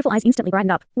Yushin's beautiful eyes instantly brightened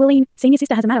up. Wolin, senior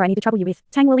sister has a matter I need to trouble you with.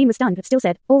 Tang Wolin was stunned but still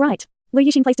said. All right. Wu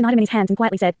Yushin placed an item in his hands and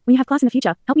quietly said, when you have class in the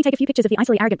future, help me take a few pictures of the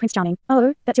icily arrogant Prince Charming.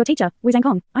 Oh, that's your teacher, Wu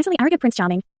Zhangkong. Icily arrogant Prince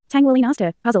Charming. Tang Wuling asked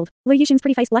her, puzzled. Lu Yuxin's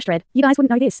pretty face blushed red. You guys wouldn't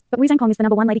know this, but Wu Zhangkong is the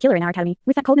 #1 lady killer in our academy.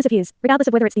 With that coldness of his, regardless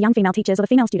of whether it's the young female teachers or the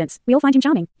female students, we all find him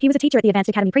charming. He was a teacher at the advanced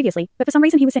academy previously, but for some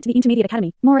reason he was sent to the intermediate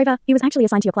academy. Moreover, he was actually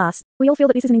assigned to your class. We all feel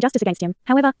that this is an injustice against him.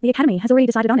 However, the academy has already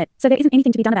decided on it, so there isn't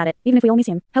anything to be done about it, even if we all miss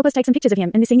him. Help us take some pictures of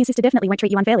him, and the senior sister definitely won't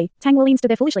treat you unfairly. Tang Wuling stood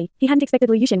there foolishly. He hadn't expected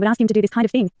Lu Yuxin would ask him to do this kind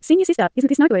of thing. Senior sister, isn't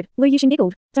this no good? Lu Yuxin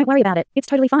giggled. Don't worry about it. It's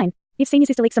totally fine. If senior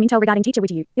sister leaks some intel regarding teacher with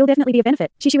you, it'll definitely be a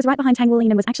benefit. She was right behind Tang Wuling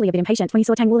and was actually a bit impatient when he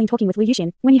saw Tang Wuling talking with Lu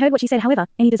Yuxin. When he heard what she said, however,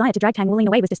 any desire to drag Tang Wuling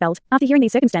away was dispelled. After hearing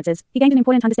these circumstances, he gained an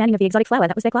important understanding of the exotic flower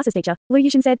that was their class's teacher. Lu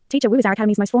Yuxin said, Teacher Wu is our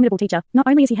academy's most formidable teacher. Not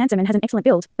only is he handsome and has an excellent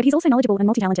build, but he's also knowledgeable and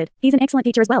multi-talented. He's an excellent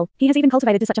teacher as well. He has even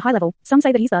cultivated to such a high level. Some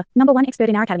say that he's the #1 expert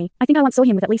in our academy. I think I once saw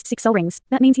him with at least 6 soul rings.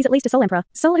 That means he's at least a soul emperor.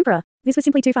 Soul emperor. This was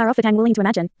simply too far off for Tang Wuling to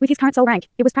imagine. With his current soul rank,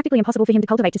 it was practically impossible for him to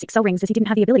cultivate to 6 soul rings as he didn't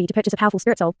have the ability to purchase a powerful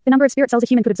spirit soul. The number of spirit souls a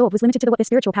human could absorb was limited to what their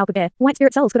spiritual power could bear. White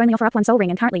spirit souls could only offer up 1 soul ring,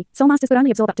 and currently, soul masters could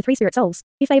only absorb up to 3 spirit souls.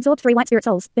 If they absorbed 3 white spirit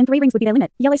souls, then 3 rings would be their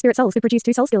limit. Yellow spirit souls could produce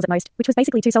 2 soul skills at most, which was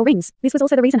basically 2 soul rings. This was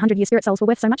also the reason 100-year spirit souls were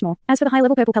worth so much more. As for the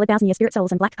high-level purple-colored 1,000-year spirit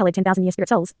souls and black-colored 10,000-year spirit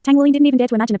souls, Tang Wuling didn't even dare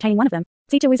to imagine obtaining one of them.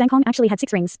 Teacher Wu Zhangkong actually had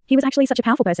 6 rings. He was actually such a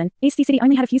powerful person. East City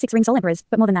only had a few 6-ring soul emperors,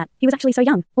 but more than that, he was actually so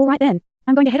young. All right then.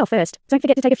 I'm going to head off first. Don't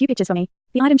forget to take a few pictures for me.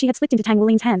 The item she had slipped into Tang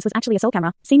Wuling's hands was actually a soul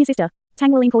camera. Senior sister.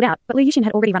 Tang Wuling called out, but Lu Yuxin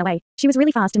had already run away. She was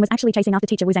really fast and was actually chasing after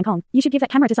teacher Wu Zhangkong. You should give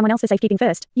that camera to someone else for safekeeping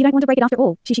first. You don't want to break it after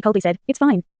all, Shishi coldly said. It's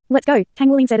fine. Let's go, Tang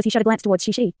Wuling said as he shot a glance towards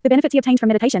Shishi. The benefits he obtained from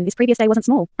meditation this previous day wasn't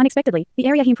small. Unexpectedly, the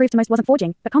area he improved the most wasn't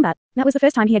forging, but combat. That was the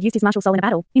first time he had used his martial soul in a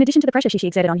battle. In addition to the pressure Shishi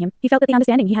exerted on him, he felt that the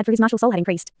understanding he had for his martial soul had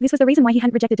increased. This was the reason why he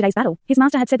hadn't rejected today's battle. His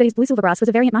master had said that his blue silver grass was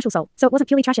a variant martial soul, so it wasn't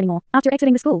purely trash anymore. After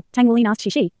exiting the school, Tang Wuling asked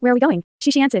Shishi, "Where are we going?"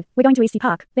 Shishi answered, "We're going to Eastie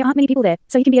Park. There aren't many people there,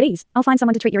 so you can be at ease. I'll find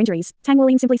someone to treat your injuries." Tang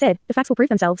Wuling simply said, "The facts will prove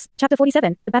themselves." Chapter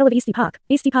 47, The Battle of Eastie Park.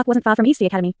 Eastie Park wasn't far from Eastie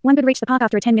Academy. One could reach the park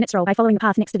after a 10-minute stroll by following the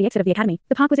path next to the exit of the academy.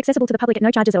 The park was accessible to the public at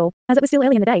no charges at all. As it was still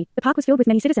early in the day, the park was filled with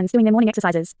many citizens doing their morning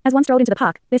exercises. As one strolled into the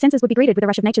park, their senses would be greeted with a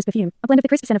rush of nature's perfume, a blend of the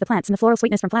crisp scent of the plants and the floral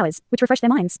sweetness from flowers, which refreshed their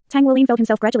minds. Tang Wuling felt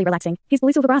himself gradually relaxing. His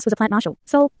blue silver grass was a plant martial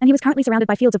soul, and he was currently surrounded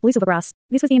by fields of blue silver grass.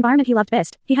 This was the environment he loved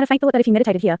best. He had a faint thought that if he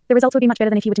meditated here, the results would be much better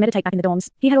than if he were to meditate back in the dorms.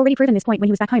 He had already proven this point when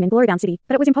he was back home in Douluo City,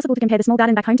 but it was impossible to compare the small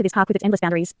garden back home to this park with its endless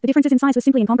boundaries. The differences in size were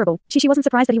simply incomparable. Shishi wasn't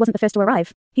surprised that he wasn't the first to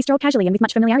arrive. He strolled casually and with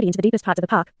much familiarity into the deepest parts of the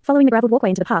park. Following the graveled walkway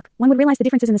into the park, one would realize the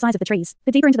differences in the size of the trees.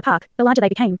 The deeper into the park, the larger they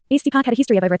became. Eastie Park had a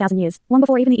history of over 1,000 years, long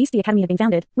before even the Eastie Academy had been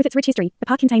founded. With its rich history, the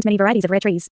park contained many varieties of rare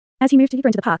trees. As he moved deeper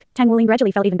into the park, Tang Wuling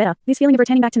gradually felt even better. This feeling of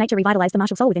returning back to nature revitalized the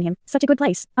martial soul within him. Such a good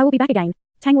place. I will be back again,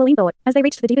 Tang Wuling thought. As they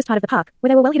reached the deepest part of the park, where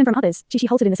they were well hidden from others, Shishi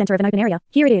halted in the center of an open area.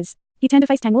 Here it is. He turned to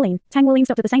face Tang Wuling. Tang Wuling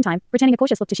stopped at the same time, returning a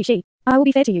cautious look to Shishi. I will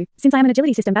be fair to you. Since I am an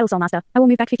agility system battle soul master, I will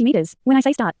move back 50 meters. When I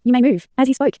say start, you may move. As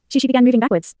he spoke, Shishi began moving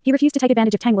backwards. He refused to take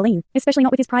advantage of Tang Wuling, especially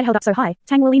not with his pride held up so high.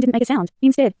 Tang Wuling didn't make a sound.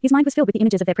 Instead, his mind was filled with the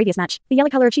images of their previous match. The yellow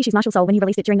color of Shishi's martial soul when he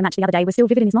released it during the match the other day was still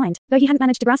vivid in his mind. Though he hadn't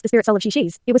managed to grasp the spirit soul of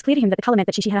Shishi's, it was clear to him that the color meant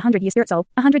that Shishi had a 100-year spirit soul.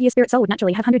 A 100-year spirit soul would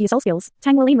naturally have 100-year soul skills.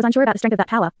 Tang Wuling was unsure about the strength of that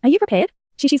power. Are you prepared?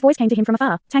 Shishi's voice came to him from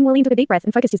afar. Tang Wuling took a deep breath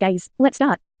and focused his gaze. Let's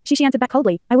start. Shishi answered back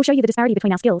coldly. I will show you the disparity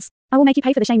between our skills. I will make you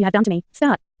pay for the shame you have done to me.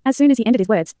 Start. As soon as he ended his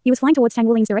words, he was flying towards Tang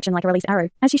Wuling's direction like a released arrow.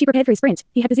 As Shishi prepared for his sprint,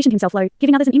 he had positioned himself low,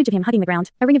 giving others an image of him hugging the ground.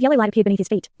 A ring of yellow light appeared beneath his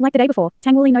feet. Like the day before,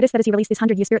 Tang Wuling noticed that as he released this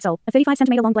 100-year spirit soul, a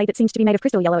 35-centimeter long blade that seemed to be made of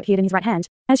crystal yellow appeared in his right hand.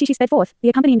 As Shishi sped forth, the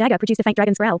accompanying dagger produced a faint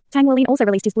dragon's growl. Tang Wuling also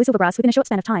released his blue silver grass within a short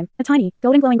span of time. A tiny,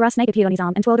 golden glowing grass snake appeared on his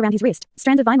arm and twirled around his wrist.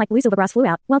 Strands of vine-like blue silver grass flew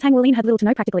out. While Tang Wuling had little to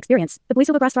no practical experience, the blue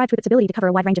silver grass thrived with its ability to cover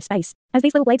a wide range of space. As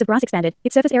these little blades of grass expanded,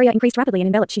 its surface area increased rapidly and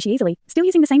enveloped Shishi easily. Still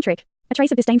using the same trick, a trace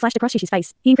of disdain flashed across Shishi's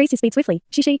face. He increased his speed swiftly.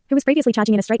 Shishi, who was previously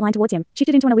charging in a straight line towards him,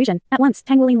 shifted into an illusion. At once,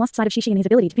 Tang Wuling lost sight of Shishi and his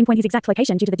ability to pinpoint his exact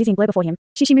location due to the dizzying blur before him.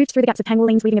 Shishi moved through the gaps of Tang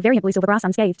Wuling's weaving a variant blue silver grass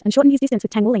unscathed and shortened his distance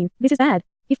with Tang Wuling. This is bad.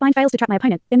 If bind fails to trap my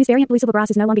opponent, then this variant blue silver grass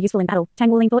is no longer useful in battle. Tang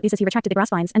Wuling thought this as he retracted the grass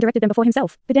vines and directed them before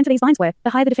himself. The denser these vines were,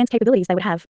 the higher the defense capabilities they would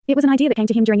have. It was an idea that came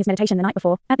to him during his meditation the night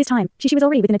before. At this time, Shishi was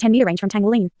already within a 10-meter range from Tang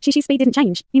Wuling. Shishi's speed didn't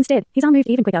change. Instead, his arm moved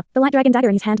even quicker. The light dragon dagger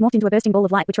in his hand morphed into a bursting ball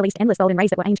of light which released endless golden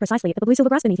rays that were aimed precisely at the blue silver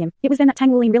grass beneath him. It was then that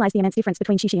Tang Wuling realized the immense difference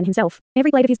between Shishi and himself.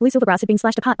 Every blade of his blue silver grass had been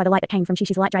slashed apart by the light that came from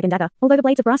Shishi's light dragon dagger. Although the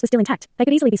blades of grass were still intact, they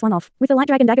could easily be swung off. With the light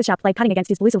dragon dagger's sharp blade cutting against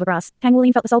his blue silver grass, Tang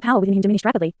Wuling felt the soul power within him diminish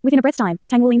rapidly. Within a breath's time,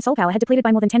 Tang Wuling's soul power had depleted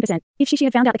by more than 10%. If Shishi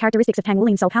had found out the characteristics of Tang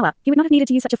Wuling's soul power, he would not have needed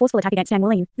to use such a forceful attack against Tang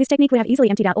Wuling. This technique would have easily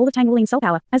emptied out all of Tang Wuling's soul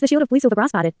power. As the shield of blue silver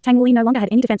grass parted, Tang Wuling no longer had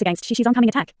any defense against Shishi's oncoming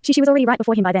attack. Shishi was already right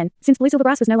before him by then. Since blue silver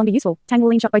grass was no longer useful, Tang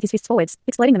Wuling shot both his fists forwards,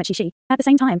 exploding them at Shishi. At the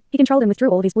same time, he controlled and withdrew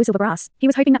all of his blue silver grass. He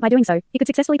was hoping that by doing so, he could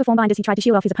successfully perform bind as he tried to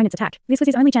shield off his opponent's attack. This was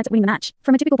his only chance at winning the match.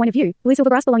 From a typical point of view, blue silver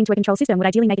grass belonging to a control system would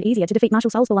ideally make it easier to defeat martial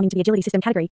souls belonging to the agility system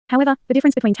category. However, the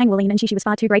difference between Tang Wuling and Shishi was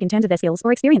far too great in terms of their skills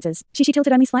or experiences. Shishi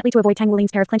tilted only slightly to avoid Tang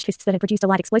Wuling's pair of clenched fists that had produced a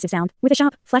light explosive sound. With a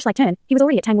sharp, flash-like turn, he was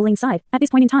already at Tang Wulin's side. At this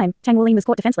point in time, Tang Wulin was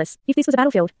caught defenseless. If this was a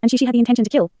battlefield, and Shishi had the intention to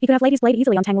kill, he could have laid his blade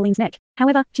easily on Tang Wulin's neck.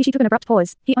 However, Shishi took an abrupt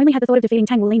pause. He only had the thought of defeating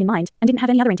Tang Wulin in mind, and didn't have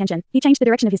any other intention. He changed the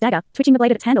direction of his dagger, twitching the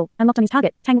blade at its handle, and locked on his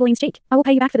target, Tang Wulin's cheek. I will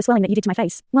pay you back for the swelling that you did to my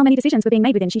face. While many decisions were being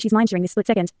made within Shishi's mind during this split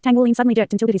second, Tang Wulin suddenly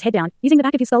jerked and tilted his head down, using the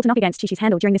back of his skull to knock against Shishi's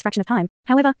handle during this fraction of time.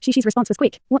 However, Shishi's response was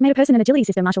quick. What made a person an agility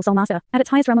system martial soul master? At its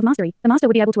highest realm of mastery, the master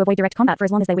would be able to avoid direct combat for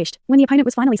as long as they wished. When the opponent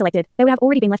was finally selected, they would have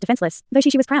already been left defenseless. Though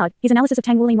Shishi was proud, his analysis of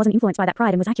Tang Wulin wasn't influenced by that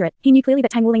pride and was accurate. He knew clearly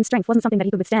that Tang Wulin's strength wasn't something that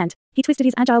he could withstand. He twisted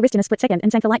his agile wrist in a split second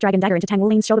and sank the light dragon dagger into Tang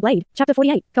Wulin's shoulder blade. Chapter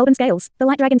 48. Golden Scales. The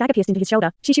light dragon dagger pierced into his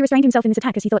shoulder. Shishi restrained himself in this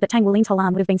attack as he thought that Tang Wulin's whole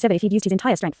arm would have been severed if he'd used his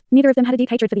entire strength. Neither of them had a deep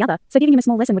hatred for the other, so giving him a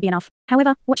small lesson would be enough.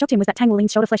 However, what shocked him was that Tang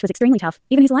Wulin's shoulder flesh was extremely tough.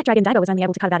 Even his light dragon dagger was only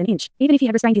able to cut about an inch. Even if he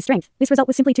had restrained his strength, this result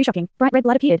was simply too shocking. Bright red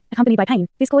blood appeared, accompanied by pain.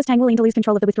 This caused Tang Wulin to lose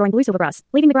control of the withdrawing blue silver grass,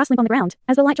 leaving the grass limp on the ground.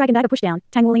 As the light dragon dagger pushed down,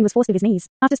 Tang Wulin was forced to his knees.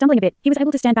 After stumbling a bit, he was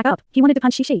able to stand back up. He wanted to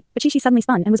punch Shishi, but Shishi suddenly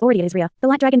spun and was already at his rear. The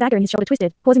light dragon dagger in his shoulder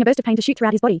twisted, causing a burst of pain to shoot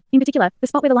throughout his body. In particular, the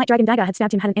spot where the light dragon dagger had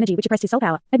stabbed him had an energy which oppressed his soul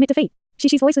power. Admit defeat.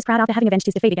 Shishi's voice was proud after having avenged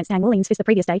his defeat against Tang Wulin's fist the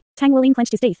previous day. Tang Wulin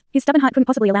clenched his teeth. His stubborn heart couldn't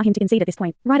possibly allow him to concede at this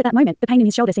point. Right at that moment, the pain in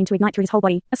his shoulder seemed to ignite through his whole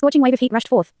body. A scorching wave of heat rushed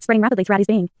forth, spreading rapidly throughout his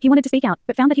being. He wanted to speak out,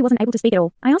 but found that he wasn't able to speak at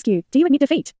all. I ask you, do you admit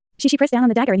defeat? Shishi pressed down on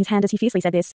the dagger in his hand as he fiercely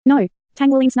said this. No. Tang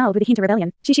Wulin snarled with a hint of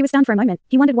rebellion. Shishi was stunned for a moment.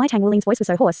 He wondered why Tang Wulin's voice was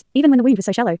so hoarse, even when the wound was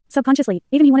so shallow. Subconsciously,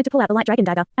 even he wanted to pull out the light dragon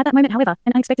dagger. At that moment, however,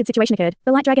 an unexpected situation occurred.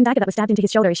 The light dragon dagger that was stabbed into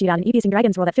his shoulder issued out an ear-piercing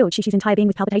dragon's roar that filled Shishi's entire being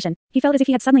with palpitation. He felt as if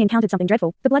he had suddenly encountered something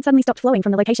dreadful. The blood suddenly stopped flowing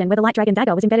from the location where the light dragon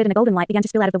dagger was embedded and a golden light began to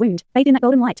spill out of the wound. Bathed in that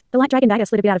golden light, the light dragon dagger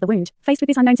slid a bit out of the wound. Faced with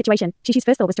this unknown situation, Shishi's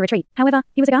first thought was to retreat. However,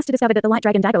 he was aghast to discover that the light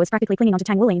dragon dagger was practically clinging onto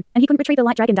Tang Wulin, and he couldn't retrieve the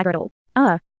light dragon dagger at all.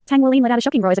 Tang Wulin let out a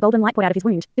shocking roar as a golden light poured out of his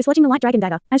wound, dislodging the light dragon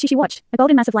dagger. As Shishi watched, a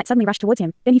golden mass of light suddenly rushed towards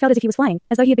him. Then he felt as if he was flying,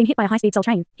 as though he had been hit by a high-speed soul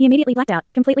train. He immediately blacked out,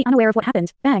 completely unaware of what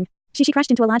happened. Bang! Shishi crashed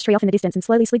into a large tree off in the distance and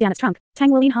slowly slid down its trunk.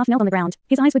 Tang Wulin half knelt on the ground.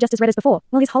 His eyes were just as red as before,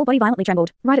 while his whole body violently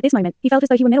trembled. Right at this moment, he felt as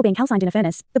though he were metal being calcined in a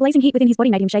furnace. The blazing heat within his body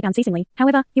made him shake unceasingly.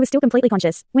 However, he was still completely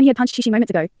conscious. When he had punched Shishi moments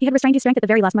ago, he had restrained his strength at the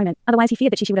very last moment. Otherwise, he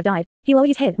feared that Shishi would have died. He lowered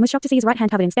his head and was shocked to see his right hand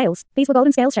covered in scales. These were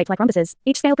golden scales shaped like rhombuses.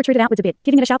 Each scale protruded outwards a bit,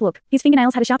 giving it a sharp look. His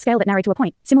fingernails had a sharp scale that narrowed to a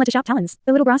point, similar to sharp talons.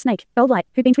 The little grass snake, Goldlight,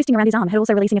 who'd been twisting around his arm, had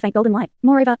also releasing a faint golden light.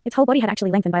 Moreover, its whole body had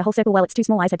actually lengthened by a whole circle while its two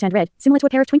small eyes had turned red, similar to a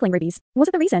pair of twinkling rubies. Was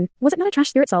it the reason? Was it not a trash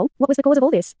spirit soul? What was the cause of all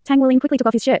this? Tang Wulin quickly took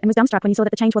off his shirt and was dumbstruck when he saw that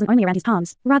the change wasn't only around his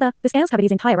palms. Rather, the scales covered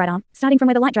his entire right arm. Starting from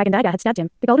where the light dragon dagger had stabbed him,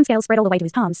 the golden scales spread all the way to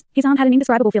his palms. His arm had an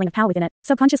indescribable feeling of power within it.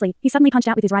 Subconsciously, he suddenly punched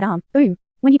out with his right arm. Boom!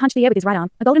 When he punched the air with his right arm,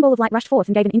 a golden ball of light rushed forth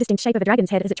and gave an indistinct shape of a dragon's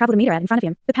head as it traveled a meter out in front of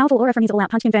him. The powerful aura from his all-out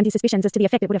punch confirmed his suspicions as to the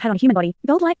effect it would have had on a human body.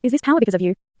 Goldlight, is this power because of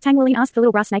you? Tang Wulin asked the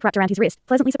little grass snake wrapped around his wrist,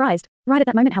 pleasantly surprised. Right at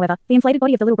that moment, however, the inflated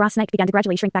body of the little grass snake began to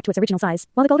gradually shrink back to its original size,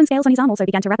 while the golden scales on his arm also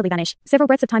began to rapidly vanish. Several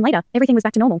breaths of time later, everything was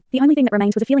back to normal. The only thing that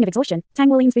remained was a feeling of exhaustion. Tang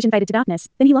Wulin's vision faded to darkness.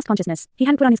 Then he lost consciousness. He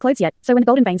hadn't put on his clothes yet, so when the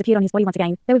golden veins appeared on his body once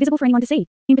again, they were visible for anyone to see.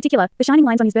 In particular, the shining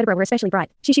lines on his vertebrae were especially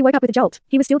bright. Shishi woke up with a jolt.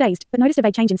 He was still dazed, but noticed a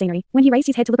vague change in scenery. When he raised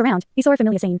his head to look around, he saw a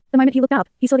familiar scene. The moment he looked up,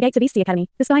 he saw the gates of East Sea Academy.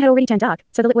 The sky had already turned dark,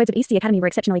 so the lit words of East Sea Academy were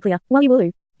exceptionally clear.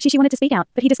 Wulu. Shishi wanted to speak out,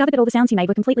 but he discovered that all the sounds he made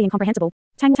were completely incomprehensible.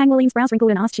 Tang Wulin's brows wrinkled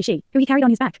and asked Shishi, who he carried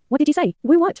on his back, "What did you say?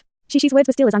 Woo what?" Shishi's words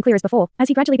were still as unclear as before. As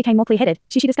he gradually became more clear-headed,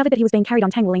 Shishi discovered that he was being carried on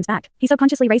Tang Wulin's back. He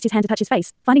subconsciously raised his hand to touch his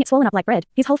face, finding it swollen up like bread.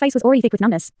 His whole face was already thick with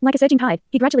numbness. Like a surging tide,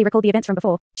 he gradually recalled the events from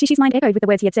before. Shishi's mind echoed with the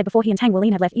words he had said before he and Tang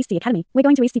Wulin had left East Sea Academy. "We're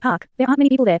going to East Sea Park. There aren't many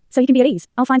people there, so you can be at ease.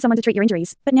 I'll find someone to treat your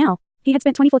injuries." But now, he had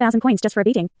spent 24,000 coins just for a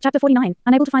beating. Chapter 49.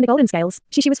 Unable to find the golden scales.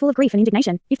 Shishi was full of grief and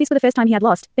indignation. If this were the first time he had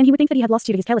lost, then he would think that he had lost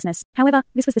due to his carelessness. However,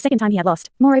 this was the second time he had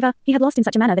lost. Moreover, he had lost in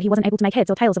such a manner that he wasn't able to make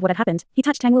heads or tails of what had happened. He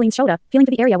touched Tang Wulin's shoulder, feeling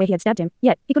for the area where he had stabbed him.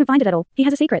 Yet, he couldn't find it at all. He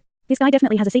has a secret. This guy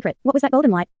definitely has a secret. What was that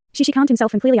golden light? Shishi calmed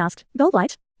himself and clearly asked,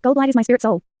 "Goldlight? Goldlight is my spirit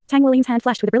soul." Tang Wulin's hand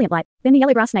flashed with a brilliant light. Then the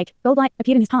yellow grass snake, Goldlight,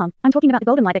 appeared in his palm. "I'm talking about the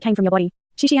golden light that came from your body."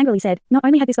 Shishi angrily said, not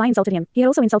only had this guy insulted him, he had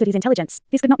also insulted his intelligence.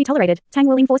 This could not be tolerated. Tang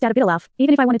Wulin forced out a bitter laugh.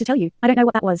 "Even if I wanted to tell you, I don't know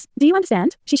what that was. Do you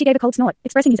understand?" Shishi gave a cold snort,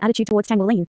 expressing his attitude towards Tang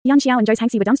Wulin. Yan Xiao and Zhou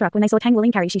Hangxi were dumbstruck when they saw Tang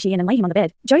Wulin carry Shishi in and lay him on the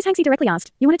bed. Zhou Hangxi directly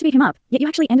asked, "You wanted to beat him up, yet you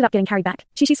actually ended up getting carried back."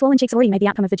 Shishi's swollen cheeks already made the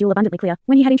outcome of the duel abundantly clear.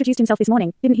 When he had introduced himself this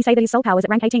morning, didn't he say that his soul power was at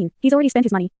rank 18? He's already spent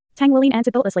his money. Tang Wulin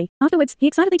answered thoughtlessly. Afterwards, he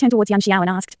excitedly turned towards Yan Xiao and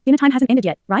asked, "Dinner time hasn't ended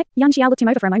yet, right?" Yan Xiao looked him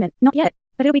over for a moment. "Not yet.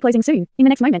 But it'll be closing soon." In the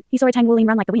next moment, he saw a Tang Wulin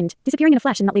run like the wind, disappearing in a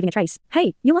flash and not leaving a trace.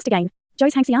 "Hey, you lost again." Zhou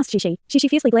Hangxi asked Shishi. Shishi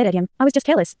fiercely glared at him. "I was just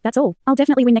careless, that's all. I'll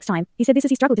definitely win next time." He said this as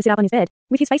he struggled to sit up on his bed.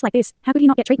 With his face like this, how could he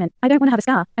not get treatment? "I don't want to have a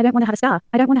scar. I don't want to have a scar.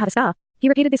 I don't want to have a scar." He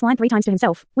repeated this line 3 times to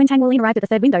himself. When Tang Wulin arrived at the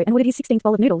third window and ordered his 16th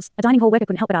bowl of noodles, a dining hall worker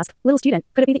couldn't help but ask, "Little student,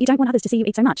 could it be that you don't want others to see you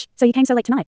eat so much, so you came so late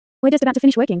tonight?" "We're just about to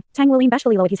finish working." Tang Wulin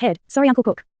bashfully lowered his head. "Sorry, Uncle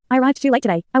Cook. I arrived too late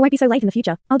today. I won't be so late in the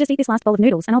future. I'll just eat this last bowl of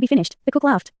noodles and I'll be finished." The cook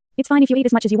laughed. It's fine if you eat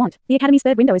as much as you want. The academy's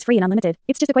third window is free and unlimited.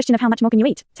 It's just a question of how much more can you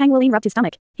eat. Tang Wuling rubbed his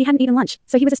stomach. He hadn't eaten lunch,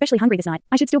 so he was especially hungry this night.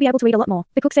 I should still be able to eat a lot more.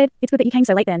 The cook said, it's good that you came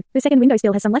so late then. The second window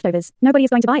still has some leftovers. Nobody is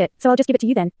going to buy it, so I'll just give it to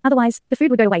you then. Otherwise, the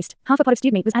food would go to waste. Half a pot of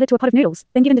stewed meat was added to a pot of noodles,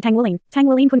 then given to Tang Wuling. Tang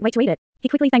Wuling couldn't wait to eat it. He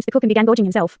quickly thanked the cook and began gorging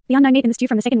himself. The unknown meat in the stew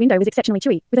from the second window was exceptionally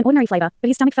chewy, with an ordinary flavor, but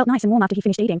his stomach felt nice and warm after he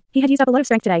finished eating. He had used up a lot of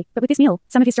strength today, but with this meal,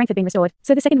 some of his strength had been restored.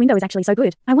 So the second window is actually so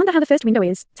good. I wonder how the first window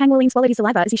is. Tang Wuling swallowed his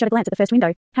saliva as he shot a glance at the first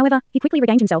window. However, he quickly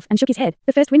regained himself and shook his head.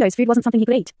 The first window's food wasn't something he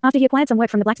could eat. After he acquired some work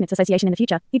from the Blacksmiths Association in the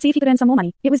future, he'd see if he could earn some more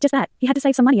money. It was just that. He had to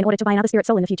save some money in order to buy another spirit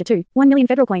soul in the future too. 1 million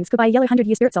federal coins could buy a yellow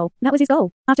 100-year spirit soul. That was his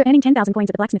goal. After earning 10,000 coins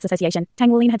at the Blacksmiths Association,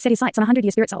 Tang Wuling had set his sights on a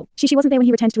 100-year spirit soul. Shishi wasn't there when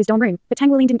he returned to his dorm room, but Tang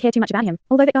Wuling didn't care too much about him.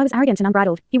 Although that guy was arrogant and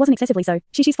unbridled, he wasn't excessively so.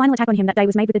 Shishi's final attack on him that day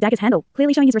was made with the dagger's handle,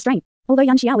 clearly showing his restraint. Although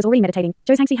Yan Xia was already meditating,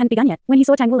 Zhou Zhangxi hadn't begun yet. When he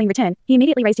saw Tang Wuling return, he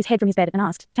immediately raised his head from his bed and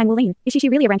asked, Tang Wuling, is Shishi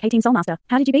really a rank 18 soul master?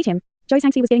 How did you beat him? Zhou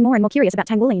Zhangxi was getting more and more curious about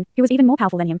Tang Wuling, who was even more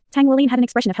powerful than him. Tang Wuling had an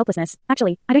expression of helplessness.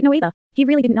 Actually, I don't know either. He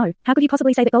really didn't know. How could you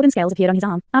possibly say that golden scales appeared on his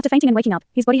arm? After fainting and waking up,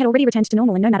 his body had already returned to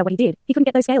normal, and no matter what he did, he couldn't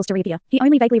get those scales to reappear. He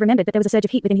only vaguely remembered that there was a surge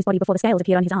of heat within his body before the scales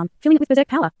appeared on his arm, filling it with berserk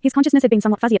power. His consciousness had been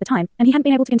somewhat fuzzy at the time, and he hadn't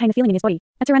been able to contain the feeling in his body.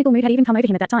 A tyrannical mood had even come over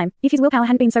him at that time. If his willpower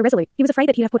hadn't been so resolute, he was afraid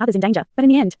that he'd have put others in danger. But in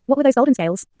the end, what were those golden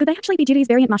scales? Could they actually be Judy's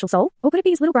variant martial soul? Or could it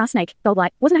be his little grass snake? Goldlight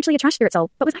wasn't actually a trash spirit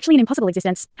soul, but was actually an impossible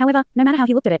existence. However, no matter how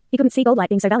he looked at it, he couldn't see Goldlight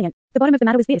being so valiant. The bottom of the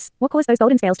matter was this: what caused those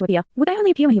golden scales to appear? Would they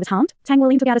only appear when he was harmed? Tang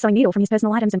Wuling took out a sewing needle from his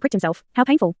personal items and pricked himself. How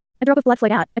painful. A drop of blood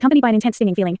flowed out, accompanied by an intense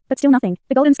stinging feeling, but still nothing.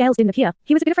 The golden scales didn't appear.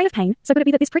 He was a bit afraid of pain, so could it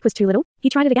be that this prick was too little? He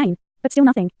tried it again. But still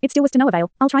nothing. It still was to no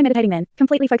avail. I'll try meditating then.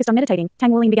 Completely focused on meditating,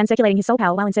 Tang Wuling began circulating his soul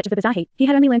power while in search of the bizarre heat. He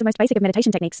had only learned the most basic of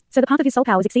meditation techniques, so the path of his soul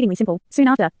power was exceedingly simple. Soon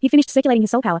after, he finished circulating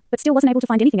his soul power, but still wasn't able to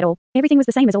find anything at all. Everything was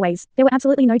the same as always. There were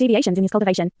absolutely no deviations in his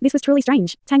cultivation. This was truly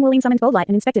strange. Tang Wuling summoned Goldlight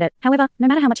and inspected it. However, no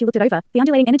matter how much he looked it over, the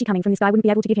undulating energy coming from this guy wouldn't be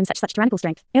able to give him such tyrannical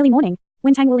strength. Early morning.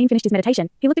 When Tang Wuling finished his meditation,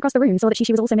 he looked across the room and saw that Shishi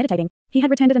was also meditating. He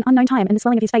had returned at an unknown time and the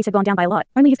swelling of his face had gone down by a lot.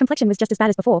 Only his complexion was just as bad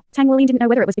as before. Tang Wuling didn't know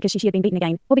whether it was because Shishi had been beaten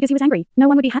again, or because he was angry. No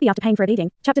one would be happy after paying for a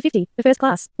beating. Chapter 50, the first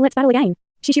class. Let's battle again.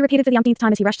 Shishi repeated for the umpteenth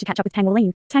time as he rushed to catch up with Tang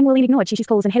Wuling. Tang Wuling ignored Shishi's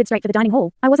calls and headed straight for the dining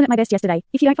hall. I wasn't at my best yesterday.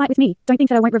 If you don't fight with me, don't think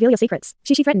that I won't reveal your secrets.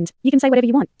 Shishi threatened. You can say whatever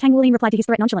you want. Tang Wuling replied to his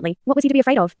threat nonchalantly. What was he to be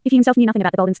afraid of, if he himself knew nothing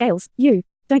about the golden scales? You.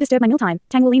 Don't disturb my mealtime.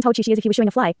 Tang Wuling told Shishi as if he was shooing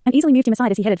a fly, and easily moved him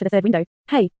aside as he headed for the third window.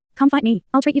 Hey, come fight me.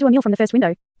 I'll treat you to a meal from the first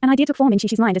window. An idea took form in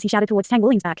Shishi's mind as he shouted towards Tang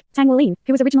Wuling's back. Tang Wuling,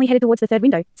 who was originally headed towards the third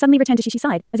window, suddenly returned to Shishi's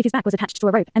side, as if his back was attached to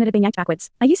a rope and it had been yanked backwards.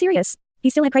 Are you serious? He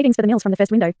still had cravings for the meals from the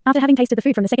first window. After having tasted the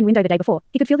food from the second window the day before,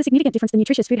 he could feel the significant difference the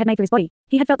nutritious food had made for his body.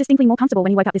 He had felt distinctly more comfortable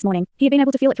when he woke up this morning. He had been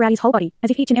able to feel it throughout his whole body, as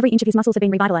if each and every inch of his muscles had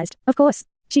been revitalized. Of course.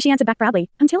 Shishi answered back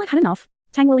proudly. Until I've had enough.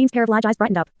 Tang Wuling's pair of large eyes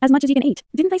brightened up. As much as you can eat.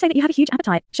 Didn't they say that you have a huge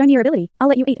appetite? Show me your ability. I'll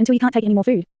let you eat until you can't take any more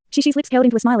food. Shishi's lips curled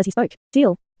into a smile as he spoke.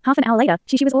 Deal. Half an hour later,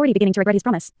 Shishi was already beginning to regret his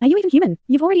promise. Are you even human?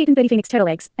 You've already eaten 30 phoenix turtle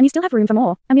eggs, and you still have room for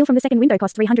more. A meal from the second window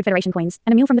cost 300 Federation coins,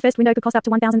 and a meal from the first window could cost up to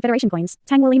 1,000 Federation coins.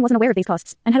 Tang Wuling wasn't aware of these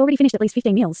costs, and had already finished at least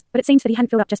 15 meals, but it seems that he hadn't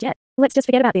filled up just yet. Let's just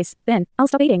forget about this, then. I'll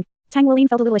stop eating. Tang Wuling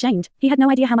felt a little ashamed. He had no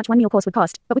idea how much one meal course would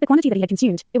cost, but with the quantity that he had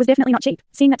consumed, it was definitely not cheap.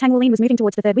 Seeing that Tang Wuling was moving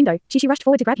towards the third window, Shishi rushed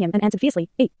forward to grab him and answered fiercely.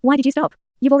 Eat. Why did you stop?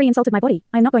 You've already insulted my body.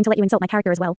 I am not going to let you insult my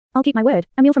character as well. I'll keep my word.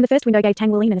 A meal from the first window gave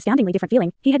Tang Wuling an astoundingly different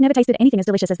feeling. He had never tasted anything as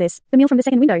delicious as this. The meal from the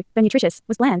second window, though nutritious,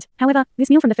 was bland. However, this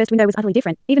meal from the first window was utterly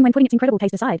different, even when putting its incredible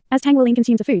taste aside. As Tang Wuling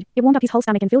consumed the food, it warmed up his whole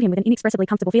stomach and filled him with an inexpressibly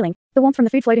comfortable feeling. The warmth from the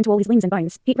food flowed into all his limbs and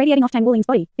bones, heat radiating off Tang Wuling's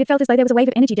body. It felt as though there was a wave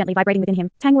of energy gently vibrating within him.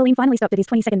 Tang Wuling finally stopped at his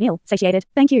 22nd meal, satiated.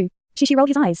 Thank you. Shishi rolled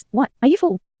his eyes. What? Are you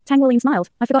full? Tang Wuling smiled.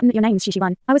 I've forgotten that your name's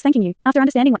Shishi-1. I was thanking you. After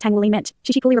understanding what Tang Wuling meant,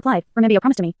 Shishi coolly replied, remember your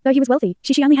promise to me. Though he was wealthy,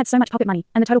 Shishi only had so much pocket money,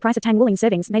 and the total price of Tang Wuling's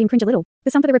servings made him cringe a little.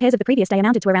 The sum for the repairs of the previous day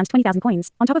amounted to around 20,000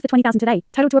 coins, on top of the 20,000 today,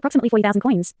 totaled to approximately 40,000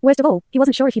 coins. Worst of all, he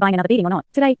wasn't sure if he buying another beating or not.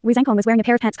 Today, Wu Zhangkong was wearing a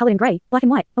pair of pants colored in grey, black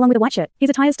and white, along with a white shirt. His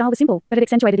attire's style was simple, but it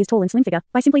accentuated his tall and slim figure.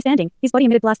 By simply standing, his body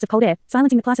emitted blasts of cold air,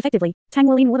 silencing the class effectively. Tang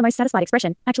Wuling wore the most satisfied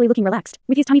expression, actually looking relaxed.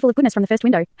 With his tummy full of goodness from the first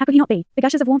window, how could he not be? The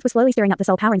gushes of warmth were slowly stirring up the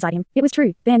soul power inside him. It was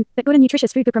true, then, that good and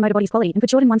nutritious food could promote a body's quality and could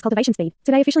shorten one's cultivation speed.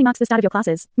 Today officially marks the start of your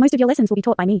classes. Most of your lessons will be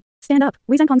taught by me. Stand up.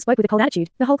 Wu Zhangkong spoke with a cold attitude.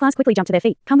 The whole class quickly jumped to their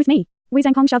feet. Come with me. Wu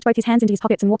Zhangkong shoved both his hands into his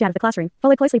pockets and walked out of the classroom,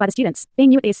 followed closely by the students. Being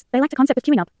new at this, they lacked the concept of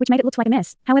queuing up, which made it look like a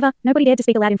mess. However, nobody dared to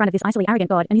speak aloud in front of this icily arrogant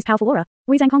god and his powerful aura.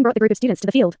 Wu Zhangkong brought the group of students to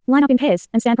the field. Line up in pairs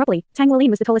and stand properly. Tang Wuling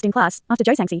was the tallest in class, after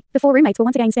Zhou Zhangxi. The four roommates were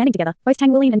once again standing together. Both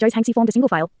Tang Wuling and Zhou Zhangxi formed a single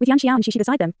file, with Yan Xia and Shishi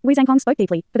beside them. Wu Zhangkong spoke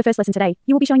deeply. For the first lesson today,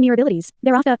 you will be showing me your abilities.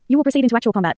 Thereafter, you will proceed into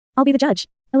actual combat. I'll be the judge.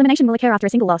 Elimination will occur after a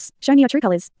single loss. Show me your true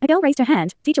colors. A girl raised her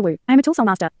hand. Teacher Wu, I am a tool soul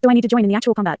master. Do I need to join in the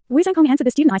actual combat? Wu Zhangkong answered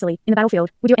the student icily. In the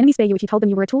battlefield, would your enemy spare you if you told them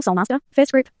you were a tool soul master?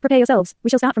 First group, prepare yourselves. We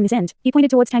shall start from this end. He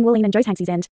pointed towards Tang Wuling and Zhou Zhangxi's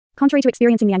end. Contrary to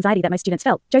experiencing the anxiety that most students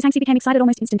felt, Zhou Zhangxi became excited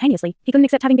almost instantaneously. He couldn't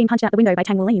accept having been punched out the window by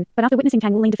Tang Wuling, but after witnessing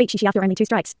Tang Wuling defeat Shishi after only 2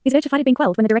 strikes, his urge to fight had been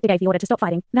quelled when the director gave the order to stop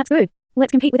fighting. That's good.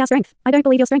 Let's compete with our strength. I don't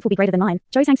believe your strength will be greater than mine.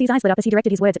 Zhou Zhangxi's eyes lit up as he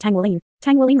directed his words at Tang Wuling.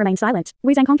 Tang Wuling remained silent.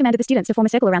 Wu Zhangkong commanded the students to form a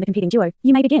circle around the competing duo.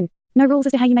 You may begin. No rules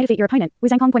as to how you may defeat your opponent, Wu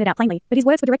Zhangkong pointed out plainly, but his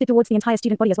words were directed towards the entire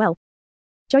student body as well.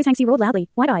 Zhou Zhangxi roared loudly,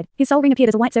 wide-eyed. His soul ring appeared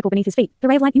as a white circle beneath his feet, the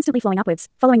ray of light instantly flowing upwards,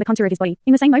 following the contour of his body.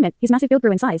 In the same moment, his massive build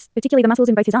grew in size, particularly the muscles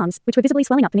in both his arms, which were visibly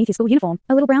swelling up beneath his school uniform.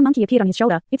 A little brown monkey appeared on his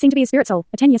shoulder. It seemed to be his spirit soul,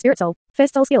 a 10-year spirit soul.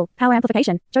 First soul skill, power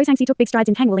amplification. Zhou Zhangxi took big strides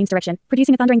in Tang Wuling's direction,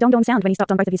 producing a thundering dong-dong sound when he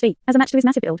stopped on both of his feet. As a match to his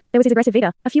massive build, there was his aggressive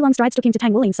vigor. A few long strides took him to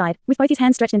Tang Wuling's side. With both his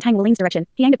hands stretched in Tang Wuling's direction,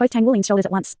 he aimed at both Tang Wuling's shoulders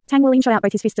at once. Tang Wuling shot out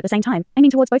both his fists at the same time,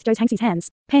 aiming towards both Zhou Zhangxi's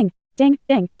hands. Peng. Dang,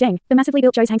 dang, dang. The massively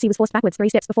built Zhou Zhangxi was forced backwards 3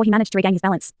 steps before he managed to regain his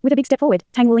balance. With a big step forward,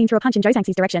 Tang Wuling threw a punch in Zhou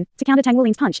Zhangxi's direction. To counter Tang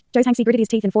Wuling's punch, Zhou Zhangxi gritted his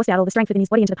teeth and forced out all the strength within his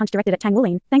body into the punch directed at Tang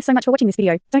Wuling. Thanks so much for watching this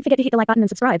video. Don't forget to hit the like button and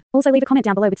subscribe. Also leave a comment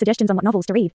down below with suggestions on what novels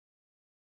to read.